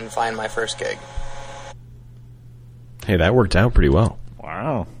network and find my first gig. Hey, that worked out pretty well.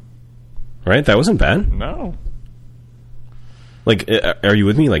 Wow. Right? That wasn't bad. No. Like, are you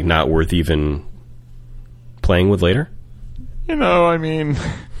with me? Like, not worth even playing with later? You know, I mean...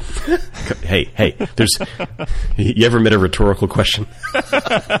 Hey, there's... You ever met a rhetorical question?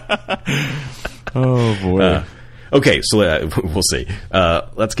 Oh, boy. Okay, so we'll see.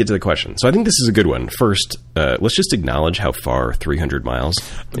 Let's get to the question. So I think this is a good one. First, let's just acknowledge how far 300 miles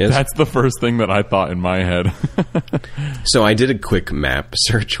is. That's the first thing that I thought in my head. So I did a quick map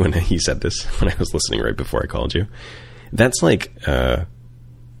search when he said this, when I was listening right before I called you. That's like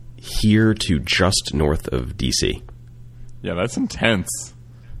here to just north of D.C. Yeah, that's intense.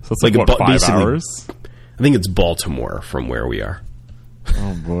 So it's like what, 5 hours? I think it's Baltimore from where we are.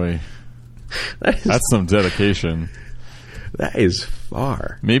 Oh, boy. That's some dedication. That is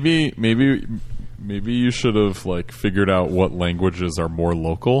far. Maybe you should have like figured out what languages are more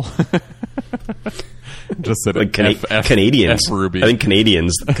local. Just said like Canadians. F Ruby. I think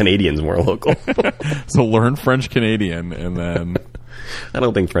Canadians more local. So learn French Canadian and then. I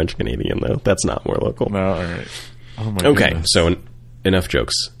don't think French Canadian though. That's not more local. No, all right. Oh my. Okay, goodness. so enough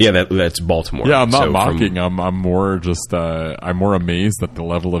jokes. Yeah, that's Baltimore. Yeah, I'm not mocking. I'm more just I'm more amazed at the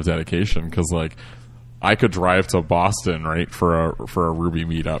level of dedication because like I could drive to Boston right for a Ruby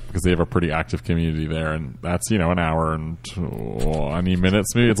meetup because they have a pretty active community there, and that's an hour and 20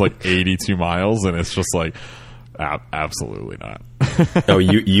 minutes maybe. It's like 82 miles, and it's just like absolutely not. Oh,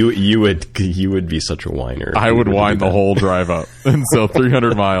 you would be such a whiner. I would whine the whole drive up, and so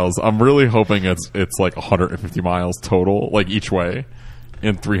 300 miles. I'm really hoping it's like 150 miles total, like each way,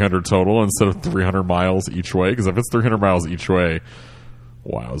 and 300 total instead of 300 miles each way. Because if it's 300 miles each way,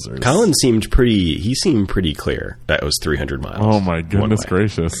 wowzers. Colin seemed pretty clear that it was 300 miles. Oh my goodness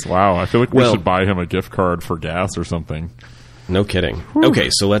gracious! Wow, I feel like we should buy him a gift card for gas or something. No kidding. Whew.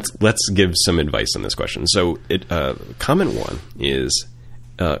 Okay, so let's give some advice on this question. So, comment one is,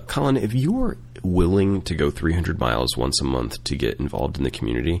 Colin, if you're willing to go 300 miles once a month to get involved in the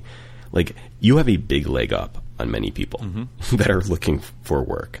community, like you have a big leg up on many people that are looking for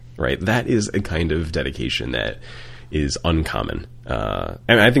work, right? That is a kind of dedication that is uncommon.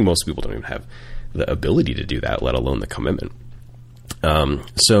 And I think most people don't even have the ability to do that, let alone the commitment.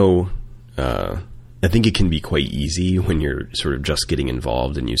 I think it can be quite easy when you're sort of just getting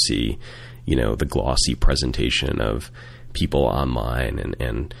involved and you see, the glossy presentation of people online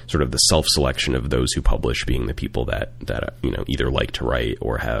and sort of the self-selection of those who publish being the people that either like to write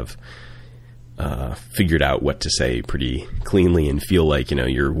or have figured out what to say pretty cleanly and feel like,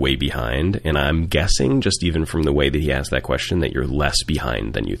 you're way behind. And I'm guessing, just even from the way that he asked that question, that you're less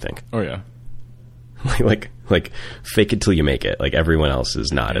behind than you think. Oh, yeah. like fake it till you make it. Like everyone else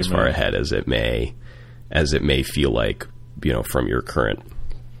is not as far ahead as it may feel like, from your current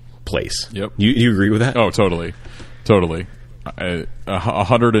place. Yep. You agree with that? Oh, totally.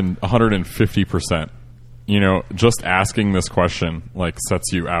 150%. Just asking this question like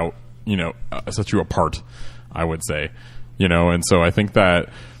sets you out, sets you apart, I would say. And so I think that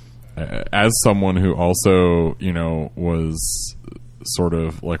as someone who also, was sort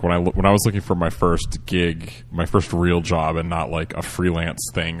of like when I was looking for my first gig, my first real job, and not like a freelance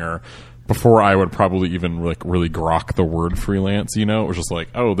thing, or before I would probably even like really grok the word freelance, it was just like,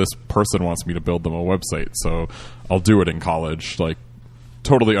 oh, this person wants me to build them a website, so I'll do it in college, like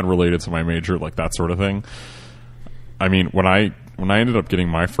totally unrelated to my major, like that sort of thing. I mean, when I ended up getting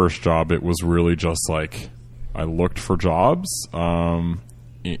my first job, it was really just like I looked for jobs, and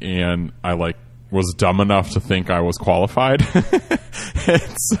I was dumb enough to think I was qualified. And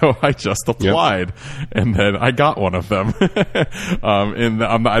so I just applied, and then I got one of them. And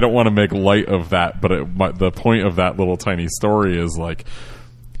I don't want to make light of that, but the point of that little tiny story is like,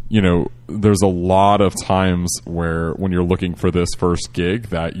 there's a lot of times where when you're looking for this first gig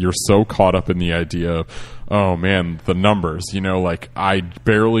that you're so caught up in the idea of, oh man, the numbers, like I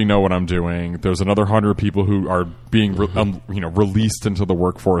barely know what I'm doing. There's another 100 people who are being, released into the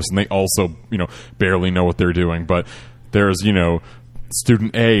workforce, and they also, barely know what they're doing. But there's,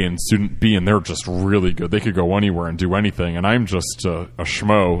 student A and student B, and they're just really good. They could go anywhere and do anything. And I'm just a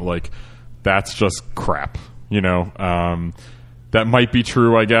schmo. Like that's just crap, That might be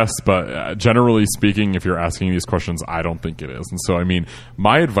true, I guess, but generally speaking, if you're asking these questions, I don't think it is. And so, I mean,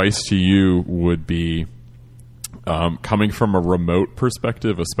 my advice to you would be, coming from a remote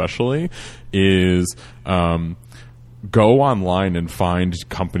perspective especially, is go online and find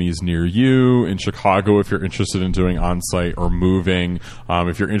companies near you in Chicago if you're interested in doing on-site or moving.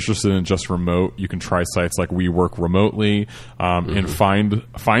 If you're interested in just remote, you can try sites like We Work Remotely, and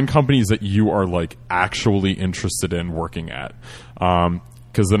find companies that you are like actually interested in working at.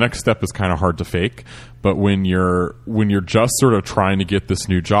 Because the next step is kind of hard to fake, but when you're just sort of trying to get this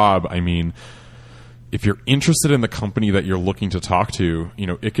new job, I mean, if you're interested in the company that you're looking to talk to,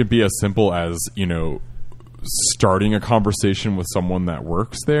 it could be as simple as, starting a conversation with someone that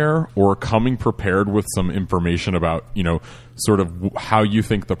works there, or coming prepared with some information about, sort of how you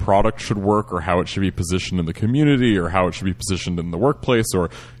think the product should work, or how it should be positioned in the community, or how it should be positioned in the workplace, or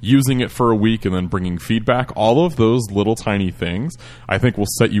using it for a week and then bringing feedback. All of those little tiny things, I think, will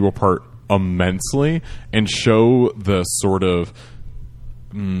set you apart immensely and show the sort of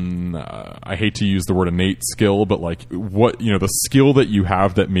I hate to use the word innate skill, but like what, the skill that you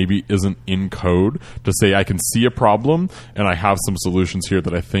have that maybe isn't in code, to say, I can see a problem and I have some solutions here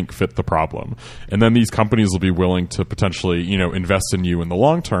that I think fit the problem. And then these companies will be willing to potentially, invest in you in the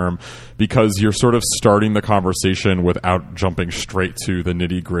long term, because you're sort of starting the conversation without jumping straight to the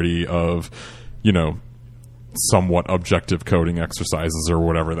nitty gritty of, somewhat objective coding exercises or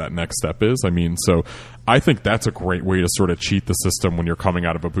whatever that next step is. I mean, so I think that's a great way to sort of cheat the system when you're coming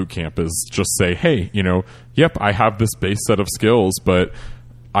out of a boot camp, is just say, hey, yep, I have this base set of skills, but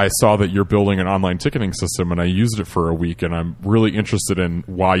I saw that you're building an online ticketing system and I used it for a week, and I'm really interested in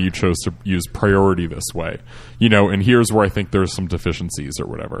why you chose to use priority this way, and here's where I think there's some deficiencies or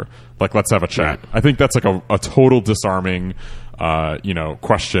whatever. Like, let's have a chat. Yeah. I think that's like a total disarming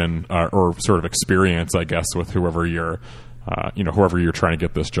question or sort of experience, I guess, with whoever you're trying to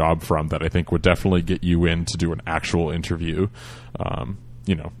get this job from, that I think would definitely get you in to do an actual interview,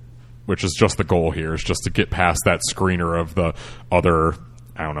 which is just the goal here, is just to get past that screener of the other,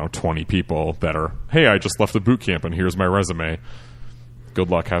 20 people that are, hey, I just left the boot camp and here's my resume. Good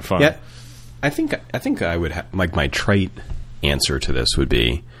luck. Have fun. Yeah. I think I would like, my trite answer to this would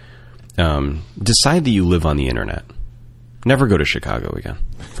be, decide that you live on the internet. Never go to Chicago again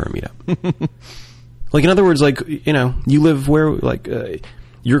for a meetup. Like, in other words, like, you live where, like,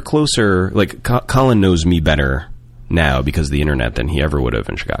 you're closer. Like, Colin knows me better now because of the internet than he ever would have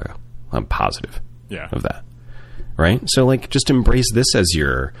in Chicago. I'm positive of that. Right? So, like, just embrace this as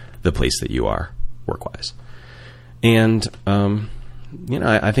the place that you are, work-wise. And,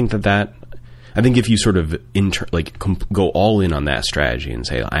 I think I think if you sort of go all in on that strategy and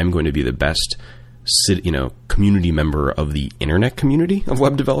say, I'm going to be the best community member of the internet community of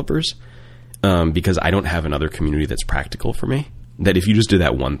web developers, because I don't have another community that's practical for me, that if you just do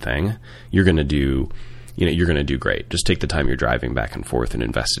that one thing, you're going to do great. Just take the time you're driving back and forth and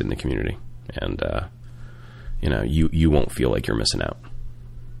invest it in the community. And, you won't feel like you're missing out.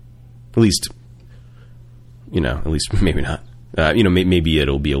 At least maybe not. Maybe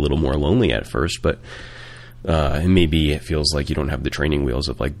it'll be a little more lonely at first, but maybe it feels like you don't have the training wheels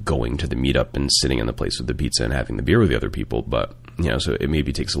of like going to the meetup and sitting in the place with the pizza and having the beer with the other people. But, so it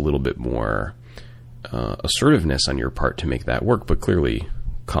maybe takes a little bit more assertiveness on your part to make that work. But clearly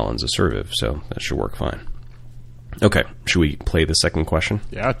Colin's assertive, so that should work fine. Okay. Should we play the second question?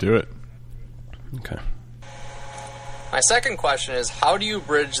 Yeah, do it. Okay. My second question is, how do you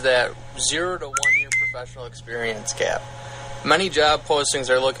bridge that 0 to 1 year professional experience gap? Many job postings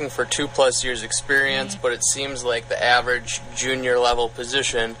are looking for 2+ years experience, but it seems like the average junior level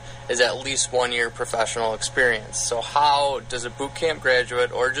position is at least 1 year professional experience. So how does a bootcamp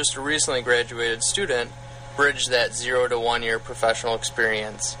graduate or just a recently graduated student bridge that 0 to 1 year professional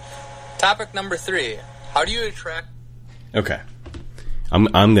experience? Topic number 3, how do you attract... Okay. I'm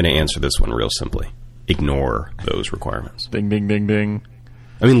going to answer this one real simply. Ignore those requirements. Ding, ding, ding, ding.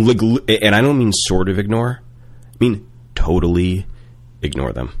 I mean, and I don't mean sort of ignore. I mean, totally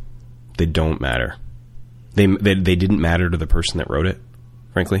ignore them. They don't matter. They didn't matter to the person that wrote it,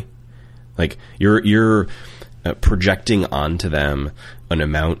 frankly. Like, you're projecting onto them an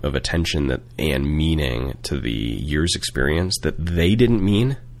amount of attention and meaning to the year's experience that they didn't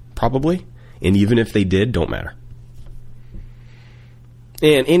mean, probably. And even if they did, don't matter.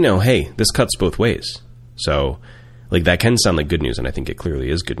 And hey, this cuts both ways. So, like, that can sound like good news, and I think it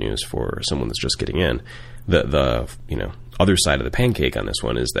clearly is good news for someone that's just getting in. The other side of the pancake on this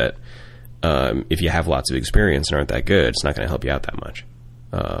one is that if you have lots of experience and aren't that good, it's not going to help you out that much.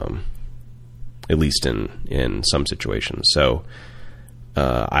 At least in some situations. So,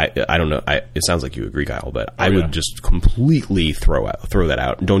 I don't know. It sounds like you agree, Kyle, but I would just completely throw that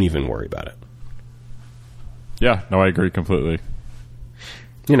out. Don't even worry about it. Yeah, no, I agree completely.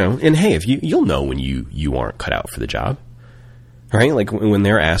 And hey, if you'll know when you aren't cut out for the job, right? Like when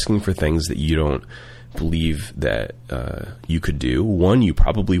they're asking for things that you don't believe that you could do. One, you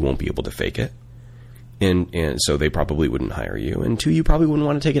probably won't be able to fake it. And so they probably wouldn't hire you. And two, you probably wouldn't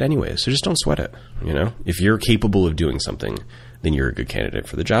want to take it anyway. So just don't sweat it. If you're capable of doing something, then you're a good candidate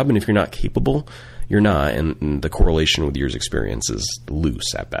for the job. And if you're not capable, you're not. And the correlation with years' experience is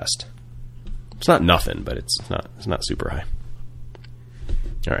loose at best. It's not nothing, but it's not super high.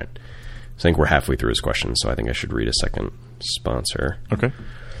 All right. I think we're halfway through his question, so I think I should read a second sponsor. Okay.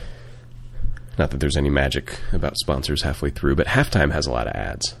 Not that there's any magic about sponsors halfway through, but Halftime has a lot of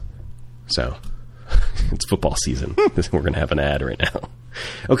ads. So it's football season. We're going to have an ad right now.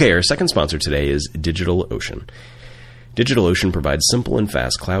 Okay, our second sponsor today is DigitalOcean. DigitalOcean provides simple and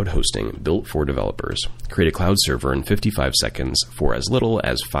fast cloud hosting built for developers. Create a cloud server in 55 seconds for as little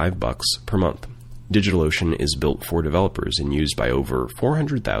as $5 per month. DigitalOcean is built for developers and used by over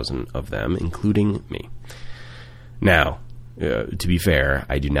 400,000 of them, including me. Now, to be fair,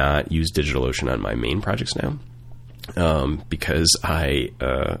 I do not use DigitalOcean on my main projects now because I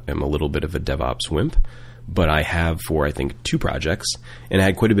am a little bit of a DevOps wimp, but I have for, I think, 2 projects, and I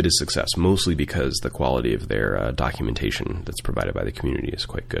had quite a bit of success, mostly because the quality of their documentation that's provided by the community is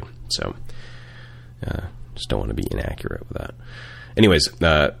quite good. So just don't want to be inaccurate with that. Anyways,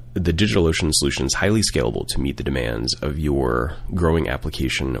 the DigitalOcean solution is highly scalable to meet the demands of your growing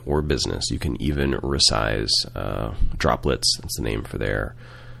application or business. You can even resize Droplets, that's the name for their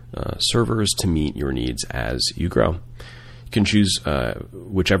servers, to meet your needs as you grow. You can choose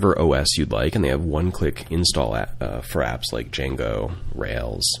whichever OS you'd like, and they have one-click install for apps like Django,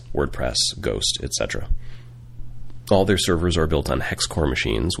 Rails, WordPress, Ghost, etc. All their servers are built on hex-core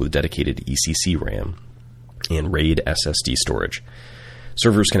machines with dedicated ECC RAM and RAID SSD storage.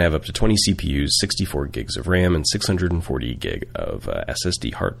 Servers can have up to 20 CPUs, 64 gigs of RAM, and 640 gig of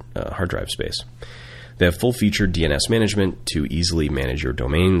SSD hard drive space. They have full-featured DNS management to easily manage your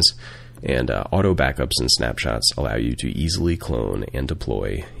domains, and auto backups and snapshots allow you to easily clone and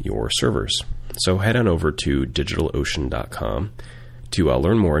deploy your servers. So head on over to DigitalOcean.com to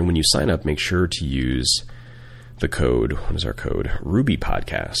learn more, and when you sign up, make sure to use the code, what is our code?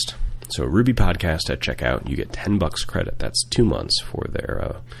 RubyPodcast. So Ruby Podcast at checkout, you get $10 credit. That's 2 months for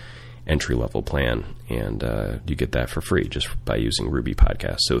their entry-level plan, and you get that for free just by using Ruby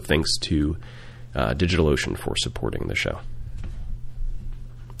Podcast. So thanks to DigitalOcean for supporting the show.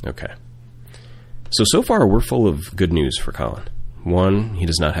 Okay. So far we're full of good news for Colin. One, he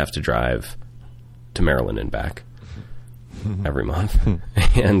does not have to drive to Maryland and back every month,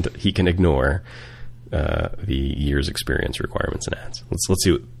 and he can ignore the year's experience requirements and ads. Let's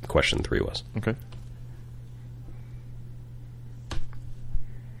see what question 3 was. Okay.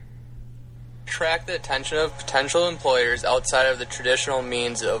 Attract the attention of potential employers outside of the traditional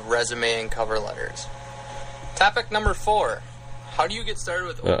means of resume and cover letters. Topic number 4. How do you get started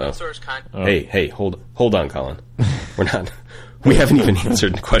with open source content? Hey, hold on, Colin. We haven't even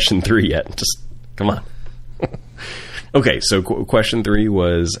answered question 3 yet. Just come on. Okay, so question 3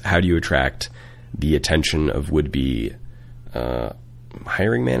 was, how do you attract the attention of would-be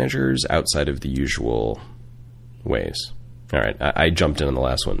hiring managers outside of the usual ways? All right, I jumped in on the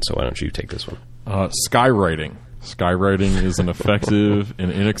last one, so why don't you take this one? Skywriting. Skywriting is an effective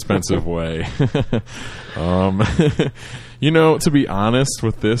and inexpensive way. To be honest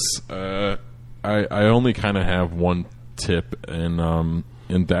with this, I only kind of have one tip, and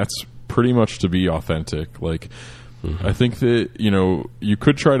that's pretty much to be authentic. Like, I think that, you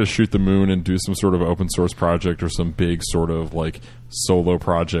could try to shoot the moon and do some sort of open source project or some big sort of like solo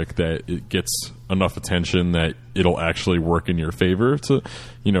project that it gets enough attention that it'll actually work in your favor to,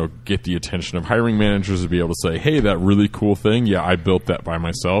 get the attention of hiring managers to be able to say, hey, that really cool thing. Yeah, I built that by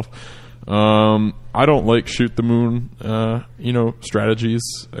myself. I don't like shoot the moon, strategies.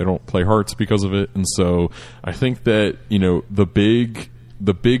 I don't play hearts because of it. And so I think that,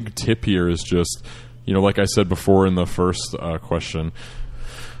 the big tip here is just, like I said before in the first question,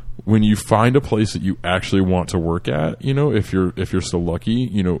 when you find a place that you actually want to work at, if you're so lucky,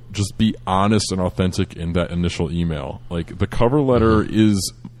 just be honest and authentic in that initial email. Like, the cover letter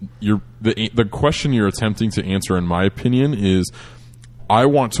is the question you're attempting to answer, in my opinion, is, I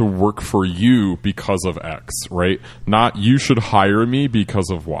want to work for you because of X, right? Not you should hire me because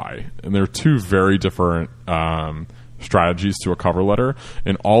of Y. And they're 2 very different strategies to a cover letter.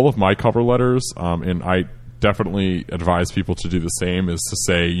 And all of my cover letters, and I definitely advise people to do the same, is to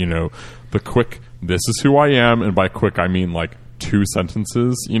say, the quick, this is who I am, and by quick I mean like 2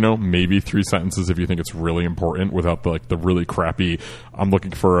 sentences, maybe 3 sentences if you think it's really important, without the really crappy, I'm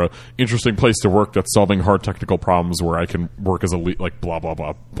looking for a interesting place to work that's solving hard technical problems where I can work as a lead, like blah blah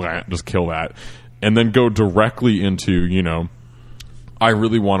blah, blah, just kill that. And then go directly into, I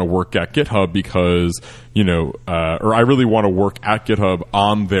really want to work at GitHub because, or I really want to work at GitHub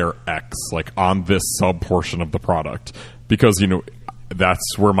on their X, like on this sub portion of the product, because,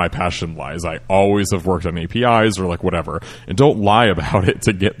 that's where my passion lies. I always have worked on APIs or like whatever. And don't lie about it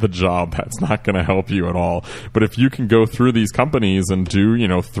to get the job. That's not going to help you at all. But if you can go through these companies and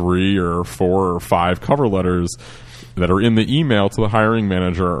do, 3 or 4 or 5 cover letters that are in the email to the hiring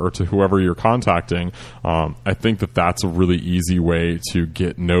manager or to whoever you're contacting, I think that that's a really easy way to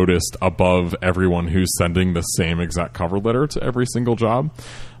get noticed above everyone who's sending the same exact cover letter to every single job.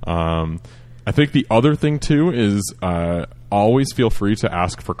 I think the other thing too is always feel free to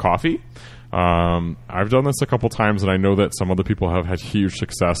ask for coffee. I've done this a couple times, and I know that some other people have had huge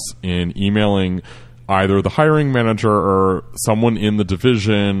success in emailing either the hiring manager or someone in the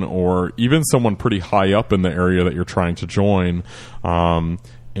division or even someone pretty high up in the area that you're trying to join,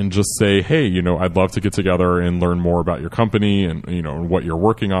 and just say, hey, I'd love to get together and learn more about your company and, what you're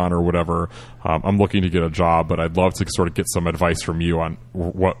working on or whatever. I'm looking to get a job, but I'd love to sort of get some advice from you on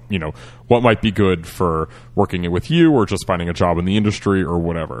what might be good for working with you or just finding a job in the industry or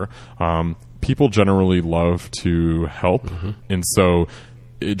whatever. People generally love to help. Mm-hmm. And so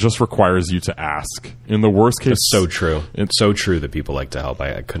it just requires you to ask. In the worst case... It's so true. It's so true that people like to help.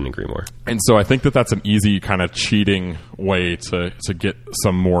 I couldn't agree more. And so I think that that's an easy kind of cheating way to get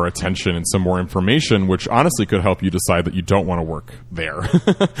some more attention and some more information, which honestly could help you decide that you don't want to work there.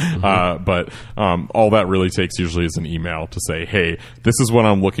 Mm-hmm. But all that really takes usually is an email to say, hey, this is what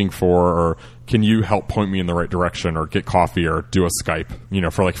I'm looking for, or can you help point me in the right direction, or get coffee, or do a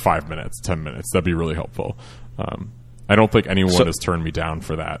Skype, for like 5 minutes, 10 minutes. That'd be really helpful. I don't think anyone has turned me down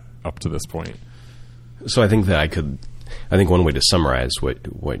for that up to this point. So I think that I think one way to summarize what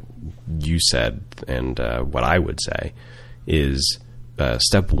you said and what I would say is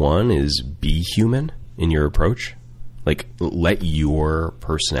step 1 is be human in your approach. Like, let your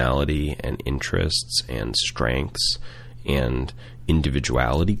personality and interests and strengths and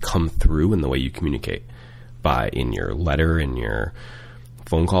individuality come through in the way you communicate, in your letter, in your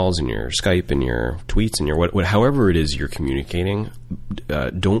phone calls, in your Skype, in your tweets, in your however it is you're communicating.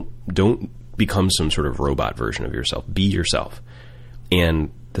 Don't become some sort of robot version of yourself. Be yourself.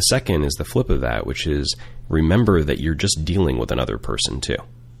 And the second is the flip of that, which is remember that you're just dealing with another person too.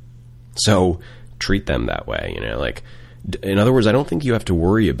 So treat them that way. In other words, I don't think you have to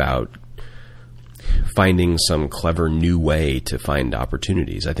worry about finding some clever new way to find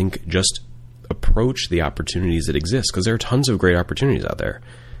opportunities. I think just approach the opportunities that exist, because there are tons of great opportunities out there,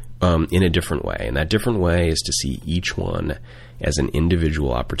 in a different way. And that different way is to see each one as an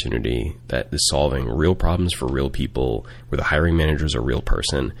individual opportunity that is solving real problems for real people, where the hiring manager is a real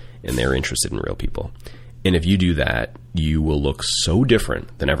person and they're interested in real people. And if you do that, you will look so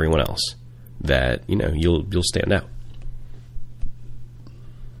different than everyone else that, you'll stand out.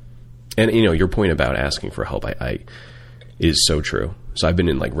 And, your point about asking for help, is so true. So I've been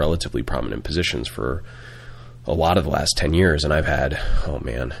in relatively prominent positions for a lot of the last 10 years, and I've had,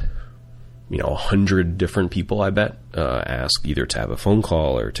 100 different people, I bet, ask either to have a phone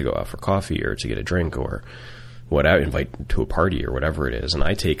call or to go out for coffee or to get a drink or invite to a party or whatever it is. And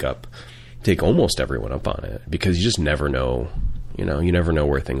I take almost everyone up on it, because you just never know, you never know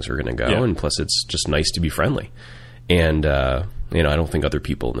where things are going to go. Yeah. And plus it's just nice to be friendly. And, I don't think other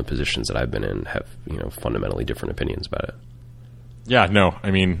people in the positions that I've been in have, fundamentally different opinions about it. Yeah, no.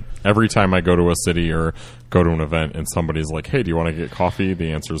 I mean, every time I go to a city or go to an event and somebody's like, hey, do you want to get coffee?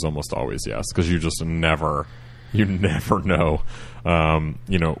 The answer is almost always yes, because you just never know, where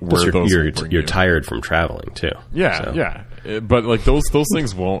you're tired from traveling too. Yeah, so. Yeah. But those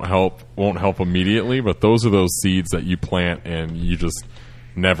things won't help immediately, but those are those seeds that you plant, and you just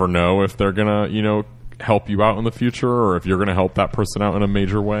never know if they're going to, help you out in the future, or if you're going to help that person out in a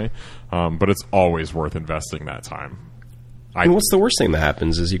major way. But it's always worth investing that time. What's the worst thing that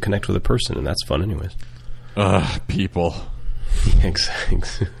happens is you connect with a person, and that's fun anyways. People.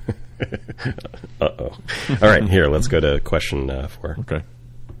 Exactly. Uh-oh. All right, here, let's go to question 4. Okay.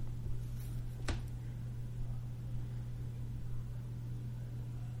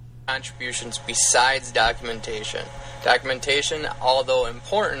 Contributions besides documentation. Documentation, although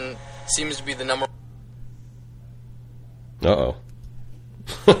important, seems to be the number Uh-oh.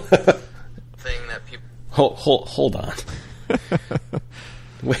 thing that people... Hold on.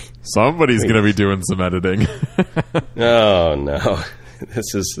 Wait. Somebody's going to be doing some editing. Oh, no.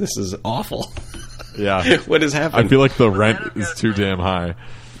 This is awful. Yeah. What is happening? I feel like the rent is too damn high.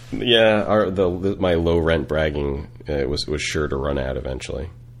 Yeah, my low rent bragging was sure to run out eventually.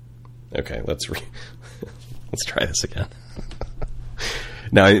 Okay, let's try this again.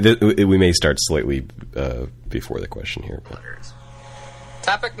 Now, we may start slightly before the question here. But.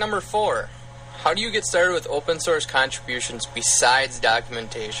 Topic number 4. How do you get started with open source contributions besides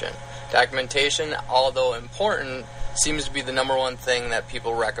documentation? Documentation, although important, seems to be the number one thing that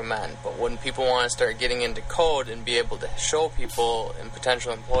people recommend. But when people want to start getting into code and be able to show people and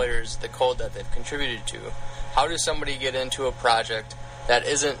potential employers the code that they've contributed to, how does somebody get into a project that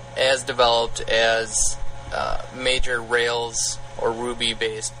isn't as developed as major Rails or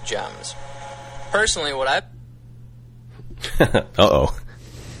Ruby-based gems? Personally, what I... Uh-oh.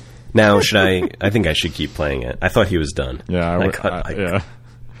 Now, I think I should keep playing it. I thought he was done. Yeah,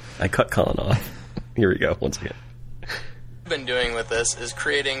 I cut Colin off. Here we go, once again. I've been doing with this is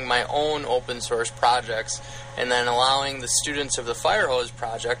creating my own open source projects and then allowing the students of the Firehose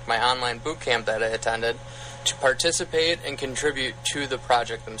project, my online boot camp that I attended, to participate and contribute to the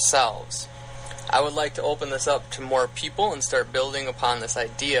project themselves. I would like to open this up to more people and start building upon this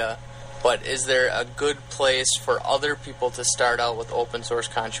idea, but is there a good place for other people to start out with open source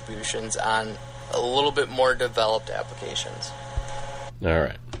contributions on a little bit more developed applications? All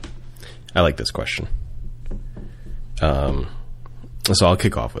right. I like this question. So I'll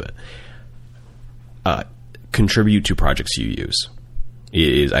kick off with it. Contribute to projects you use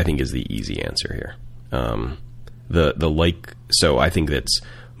I think is the easy answer here. So I think that's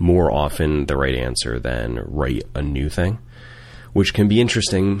more often the right answer than write a new thing, which can be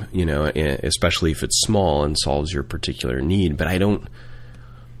interesting, especially if it's small and solves your particular need. But I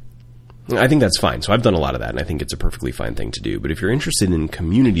think that's fine. So I've done a lot of that, and I think it's a perfectly fine thing to do. But if you're interested in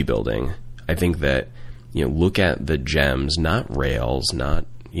community building, I think that, look at the gems, not Rails, not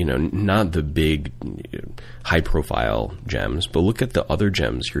the big high-profile gems, but look at the other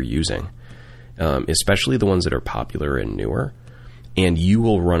gems you're using, especially the ones that are popular and newer. And you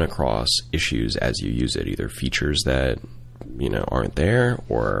will run across issues as you use it, either features that aren't there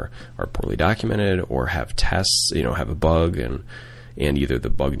or are poorly documented or have tests, have a bug and either the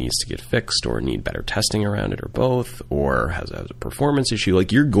bug needs to get fixed or need better testing around it or both, or has a performance issue.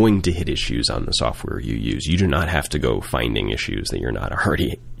 Like, you're going to hit issues on the software you use. You do not have to go finding issues that you're not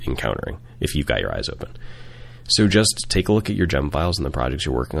already encountering if you've got your eyes open. So just take a look at your gem files and the projects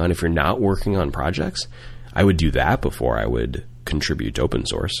you're working on. If you're not working on projects, I would do that before I would contribute to open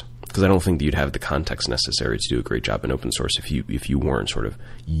source, because I don't think that you'd have the context necessary to do a great job in open source if you weren't sort of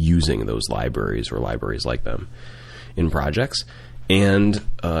using those libraries or libraries like them in projects. And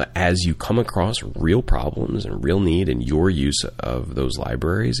as you come across real problems and real need in your use of those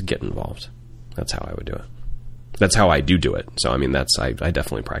libraries, get involved. That's how I would do it. That's how I do it. So, I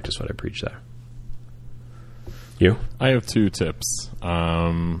definitely practice what I preach there. You? I have 2 tips.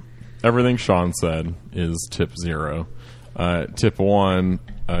 Everything Sean said is tip 0. Tip 1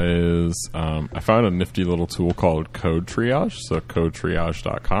 is I found a nifty little tool called Code Triage, so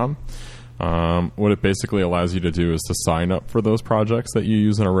codetriage.com. What it basically allows you to do is to sign up for those projects that you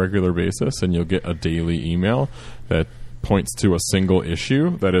use on a regular basis, and you'll get a daily email that points to a single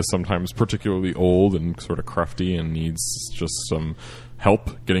issue that is sometimes particularly old and sort of crufty and needs just some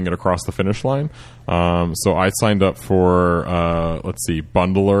help getting it across the finish line. So I signed up for,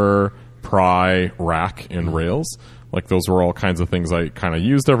 Bundler, Pry, Rack, and Rails. Like, those were all kinds of things I kind of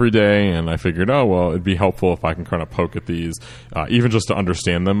used every day, and I figured, it'd be helpful if I can kind of poke at these, even just to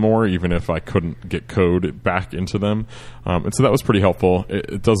understand them more, even if I couldn't get code back into them. And so that was pretty helpful.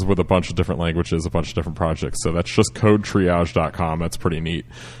 It does it with a bunch of different languages, a bunch of different projects. So that's just codetriage.com. That's pretty neat.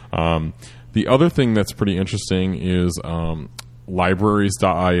 The other thing that's pretty interesting is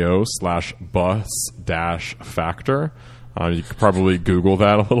libraries.io/bus-factor. You could probably Google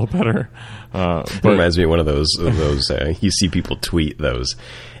that a little better. It reminds me of one of those you see people tweet those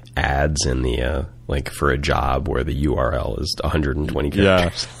ads in the for a job where the URL is 120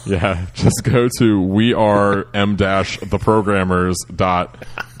 characters. Yeah. Just go to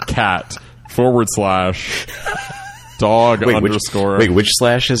weare-theprogrammers.cat/dog underscore. Wait, which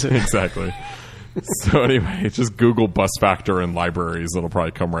slash is it? Exactly. So anyway, just Google bus factor and libraries. It'll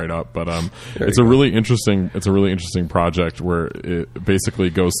probably come right up. But it's a really interesting project where it basically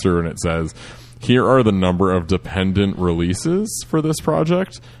goes through and it says, here are the number of dependent releases for this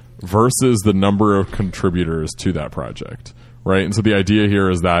project versus the number of contributors to that project. Right? And so the idea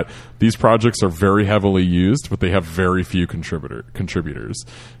here is that these projects are very heavily used, but they have very few contributors.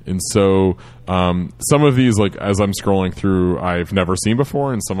 And so some of these, as I'm scrolling through, I've never seen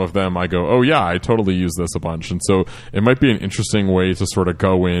before, and some of them I go, oh yeah, I totally use this a bunch. And so it might be an interesting way to sort of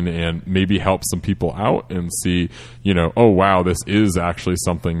go in and maybe help some people out and see, oh wow, this is actually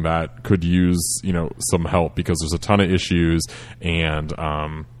something that could use, some help, because there's a ton of issues, and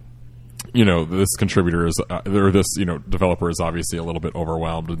this contributor is, or this, developer is obviously a little bit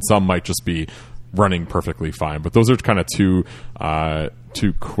overwhelmed, and some might just be running perfectly fine. But those are kind of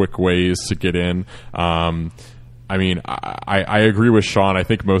two quick ways to get in. I mean, I agree with Sean. I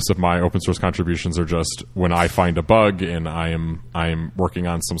think most of my open source contributions are just when I find a bug and I'm working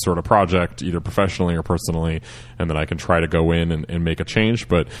on some sort of project, either professionally or personally, and then I can try to go in and make a change.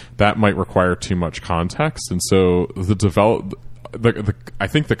 But that might require too much context, and so I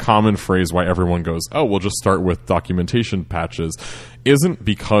think the common phrase why everyone goes, "Oh, we'll just start with documentation patches," isn't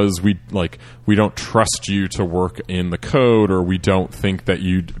because we don't trust you to work in the code, or we don't think that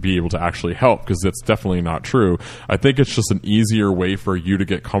you'd be able to actually help, because that's definitely not true. I think it's just an easier way for you to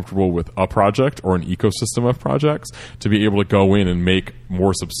get comfortable with a project or an ecosystem of projects to be able to go in and make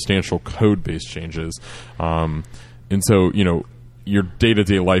more substantial code-based changes. And so, your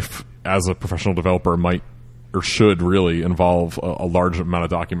day-to-day life as a professional developer might or should really involve a large amount of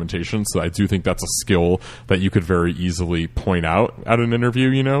documentation. So I do think that's a skill that you could very easily point out at an interview,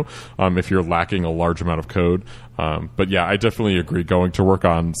 if you're lacking a large amount of code. But yeah, I definitely agree. Going to work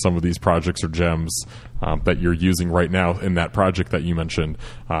on some of these projects or gems that you're using right now in that project that you mentioned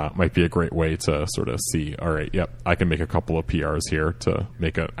might be a great way to sort of see, all right, yep, I can make a couple of PRs here to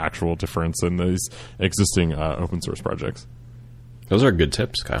make an actual difference in these existing open source projects. Those are good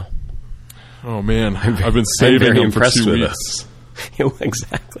tips, Kyle. Oh man, I've been saving them for 2 weeks.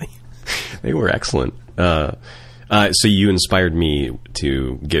 Exactly. They were excellent. So you inspired me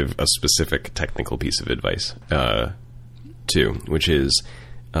to give a specific technical piece of advice, too, which is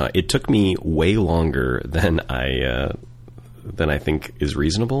it took me way longer than I think is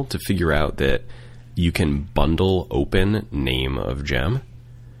reasonable to figure out that you can bundle open name of gem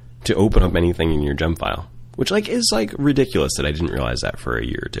to open up anything in your gem file, which is ridiculous that I didn't realize that for a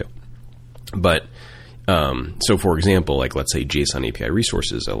year or two. But, so for example, let's say JSON API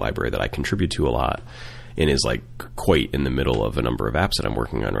resources, a library that I contribute to a lot and is quite in the middle of a number of apps that I'm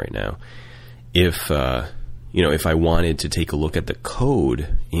working on right now. If I wanted to take a look at the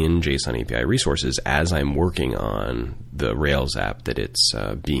code in JSON API resources as I'm working on the Rails app that it's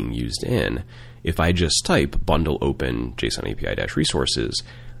being used in, if I just type bundle open JSON API-resources,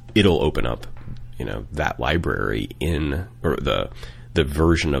 it'll open up, that library or the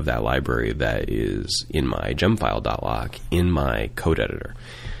version of that library that is in my gemfile.lock in my code editor.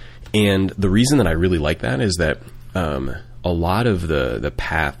 And the reason that I really like that is that a lot of the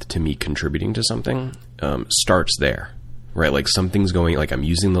path to me contributing to something starts there, right? Something's going, I'm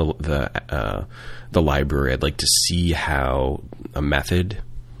using the library. I'd like to see how a method,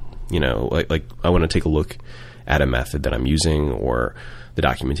 I want to take a look at a method that I'm using or the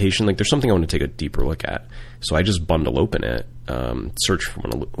documentation. There's something I want to take a deeper look at. So I just bundle open it, search for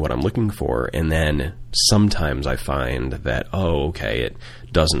what I'm looking for, and then sometimes I find that, it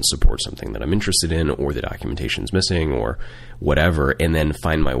doesn't support something that I'm interested in, or the documentation's missing, or whatever, and then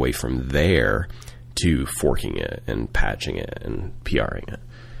find my way from there to forking it and patching it and PRing it.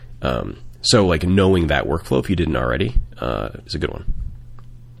 So knowing that workflow, if you didn't already, is a good one.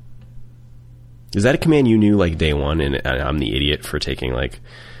 Is that a command you knew day one, and I'm the idiot for taking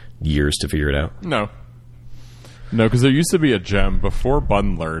years to figure it out? No, because there used to be a gem before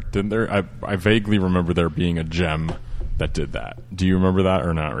Bundler, didn't there? I vaguely remember there being a gem that did that. Do you remember that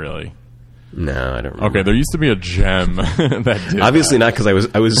or not really? No, I don't remember. Okay, there used to be a gem that did Obviously that. Not, because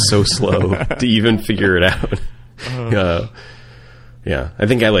I was so slow to even figure it out. Yeah, I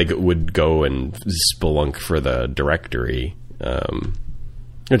think I would go and spelunk for the directory.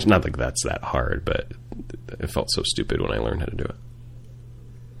 It's not that's that hard, but it felt so stupid when I learned how to do it.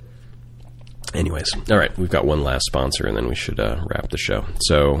 Anyways, all right, we've got one last sponsor, and then we should wrap the show.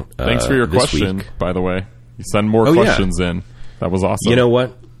 So thanks for your question, by the way. You send more questions in. That was awesome. You know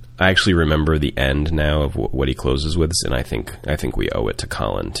what? I actually remember the end now of what he closes with, and I think we owe it to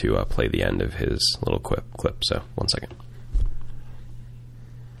Colin to play the end of his little clip. So, 1 second.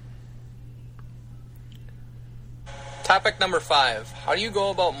 Topic number 5. How do you go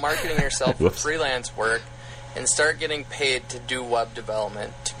about marketing yourself for freelance work and start getting paid to do web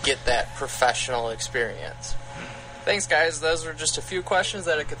development to get that professional experience? Thanks, guys. Those were just a few questions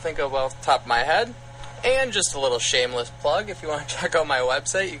that I could think of off the top of my head. And just a little shameless plug. If you want to check out my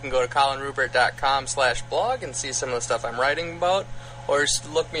website, you can go to colinrubbert.com/blog and see some of the stuff I'm writing about. Or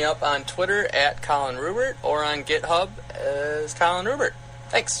look me up on Twitter at Colin Rubbert or on GitHub as Colin Rubbert.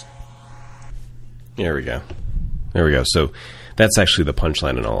 Thanks. There we go. So that's actually the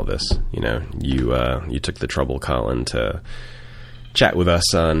punchline in all of this. You took the trouble, Colin, to chat with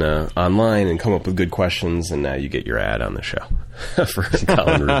us on online and come up with good questions, and now you get your ad on the show for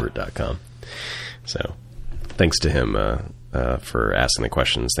colinrubbert.com. So thanks to him for asking the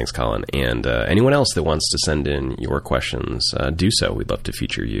questions. Thanks, Colin. And anyone else that wants to send in your questions, do so. We'd love to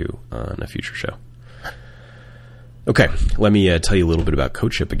feature you on a future show. Okay, let me tell you a little bit about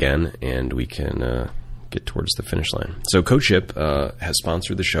CodeShip again, and we can get towards the finish line. So CodeShip has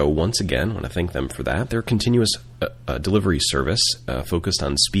sponsored the show once again. I want to thank them for that. They're a continuous delivery service focused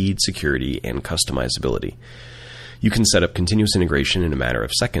on speed, security, and customizability. You can set up continuous integration in a matter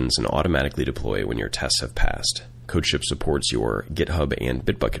of seconds and automatically deploy when your tests have passed. CodeShip supports your GitHub and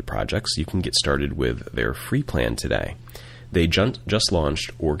Bitbucket projects. You can get started with their free plan today. They just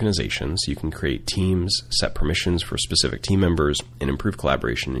launched organizations. You can create teams, set permissions for specific team members, and improve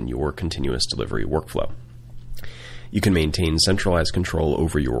collaboration in your continuous delivery workflow. You can maintain centralized control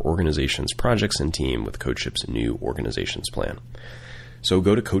over your organization's projects and team with CodeShip's new organizations plan. So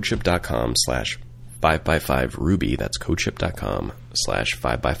go to codeship.com/5x5Ruby. That's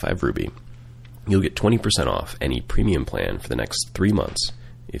codeship.com/5x5Ruby. You'll get 20% off any premium plan for the next 3 months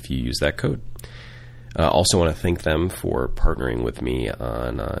if you use that code. Also want to thank them for partnering with me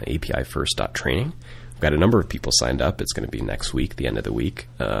on APIFirst.training. We've got a number of people signed up. It's going to be next week, the end of the week.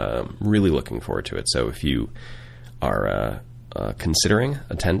 Really looking forward to it. So if you are considering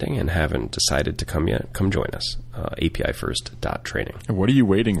attending and haven't decided to come yet, come join us. APIFirst.training. What are you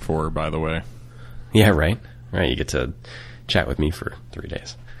waiting for, by the way? Yeah, right. Right. You get to chat with me for 3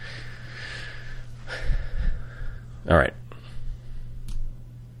 days. All right.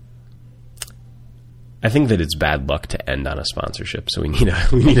 I think that it's bad luck to end on a sponsorship, so we need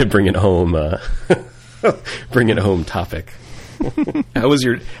to bring it home. Bring it home topic. How was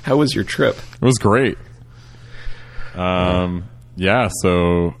your trip? It was great. Yeah,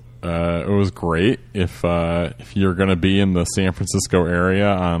 so it was great. If you're going to be in the San Francisco area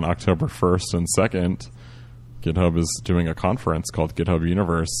on October 1st and 2nd, GitHub is doing a conference called GitHub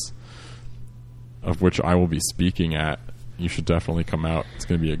Universe, of which I will be speaking at. You should definitely come out. It's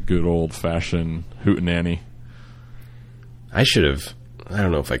going to be a good old-fashioned hootenanny. I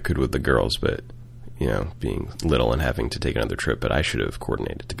don't know if I could with the girls, but, being little and having to take another trip, but I should have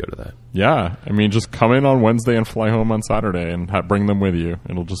coordinated to go to that. Yeah. I mean, just come in on Wednesday and fly home on Saturday and bring them with you.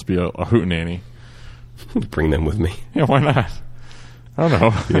 It'll just be a hootenanny. Bring them with me. Yeah, why not? I don't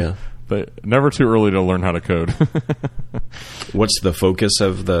know. Yeah. But never too early to learn how to code. What's the focus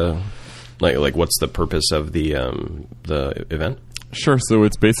of the... Like, what's the purpose of the event? Sure. So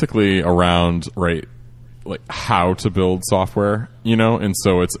it's basically around how to build software, and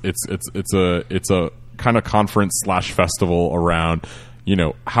so it's a kind of conference / festival around,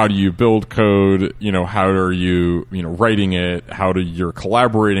 how do you build code, how are you, writing it, how you're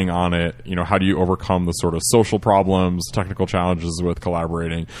collaborating on it, how do you overcome the sort of social problems, technical challenges with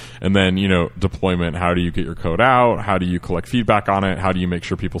collaborating, and then, deployment, how do you get your code out, how do you collect feedback on it, how do you make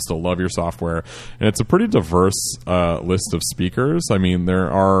sure people still love your software, and it's a pretty diverse list of speakers. I mean, there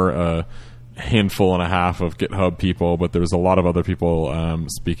are a handful and a half of GitHub people, but there's a lot of other people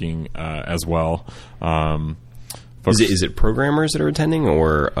speaking as well. Is it programmers that are attending,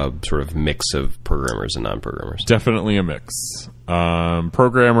 or a sort of mix of programmers and non-programmers? Definitely a mix.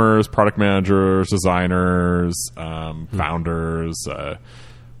 Programmers, product managers, designers, founders.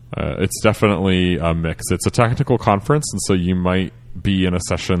 It's definitely a mix. It's a technical conference, and so you might be in a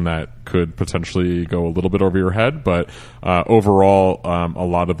session that could potentially go a little bit over your head, but overall, a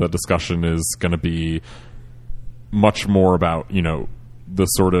lot of the discussion is going to be much more about, the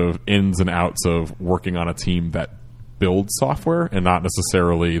sort of ins and outs of working on a team that build software, and not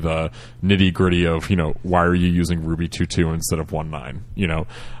necessarily the nitty gritty of, why are you using Ruby 2.2 instead of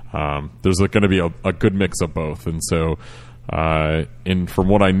 1.9? There's going to be a good mix of both. And so, from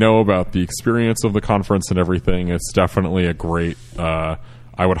what I know about the experience of the conference and everything, it's definitely a great, I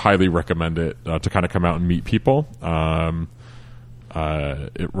would highly recommend it to kind of come out and meet people.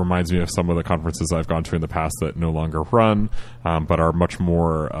 It reminds me of some of the conferences I've gone to in the past that no longer run, but are much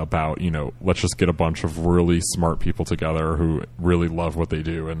more about, let's just get a bunch of really smart people together who really love what they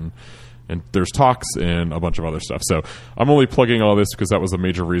do. And there's talks and a bunch of other stuff. So I'm only plugging all this because that was a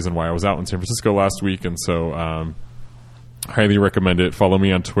major reason why I was out in San Francisco last week. And so highly recommend it. Follow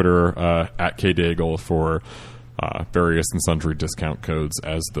me on Twitter at KDaigle for various and sundry discount codes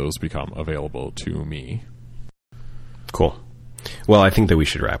as those become available to me. Cool. Well, I think that we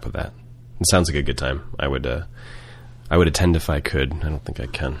should wrap with that. It sounds like a good time. I would attend if I could. I don't think I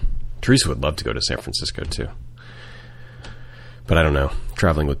can. Teresa would love to go to San Francisco too, but I don't know.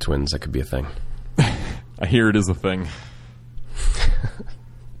 Traveling with twins, that could be a thing. I hear it is a thing.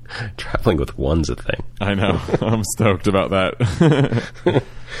 Traveling with one's a thing. I know. I'm stoked about that.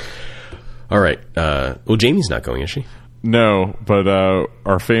 All right. Well, Jamie's not going, is she? No, but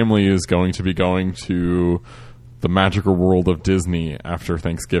our family is going to be going to the magical world of Disney after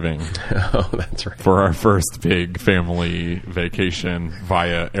Thanksgiving. Oh, that's right. For our first big family vacation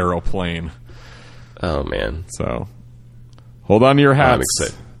via aeroplane. Oh, man. So, hold on to your hats. I'm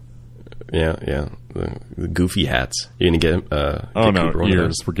excited. Yeah. The goofy hats. You're going to get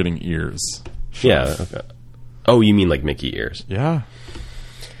ears. We're getting ears. Yeah. Okay. Oh, you mean like Mickey ears? Yeah.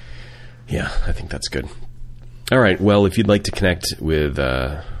 Yeah, I think that's good. All right. Well, if you'd like to connect with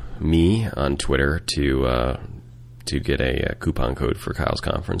me on Twitter to get a coupon code for Kyle's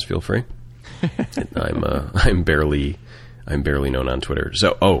conference, feel free. I'm barely known on Twitter.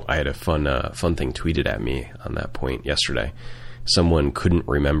 So, I had a fun thing tweeted at me on that point yesterday. Someone couldn't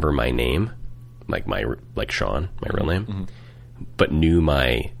remember my name, like Sean, my real name, but knew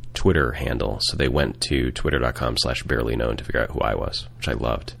my Twitter handle. So they went to twitter.com/barely known to figure out who I was, which I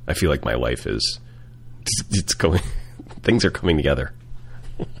loved. I feel like my life is, it's going, things are coming together.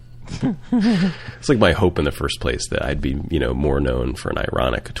 It's like my hope in the first place that I'd be, more known for an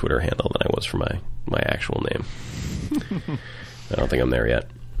ironic Twitter handle than I was for my actual name. I don't think I'm there yet.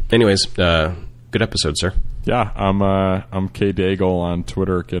 Anyways, good episode, sir. Yeah, I'm K Daigle on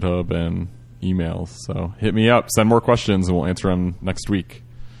Twitter, GitHub, and emails. So hit me up, send more questions, and we'll answer them next week.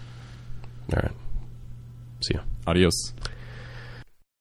 All right. See you. Adios.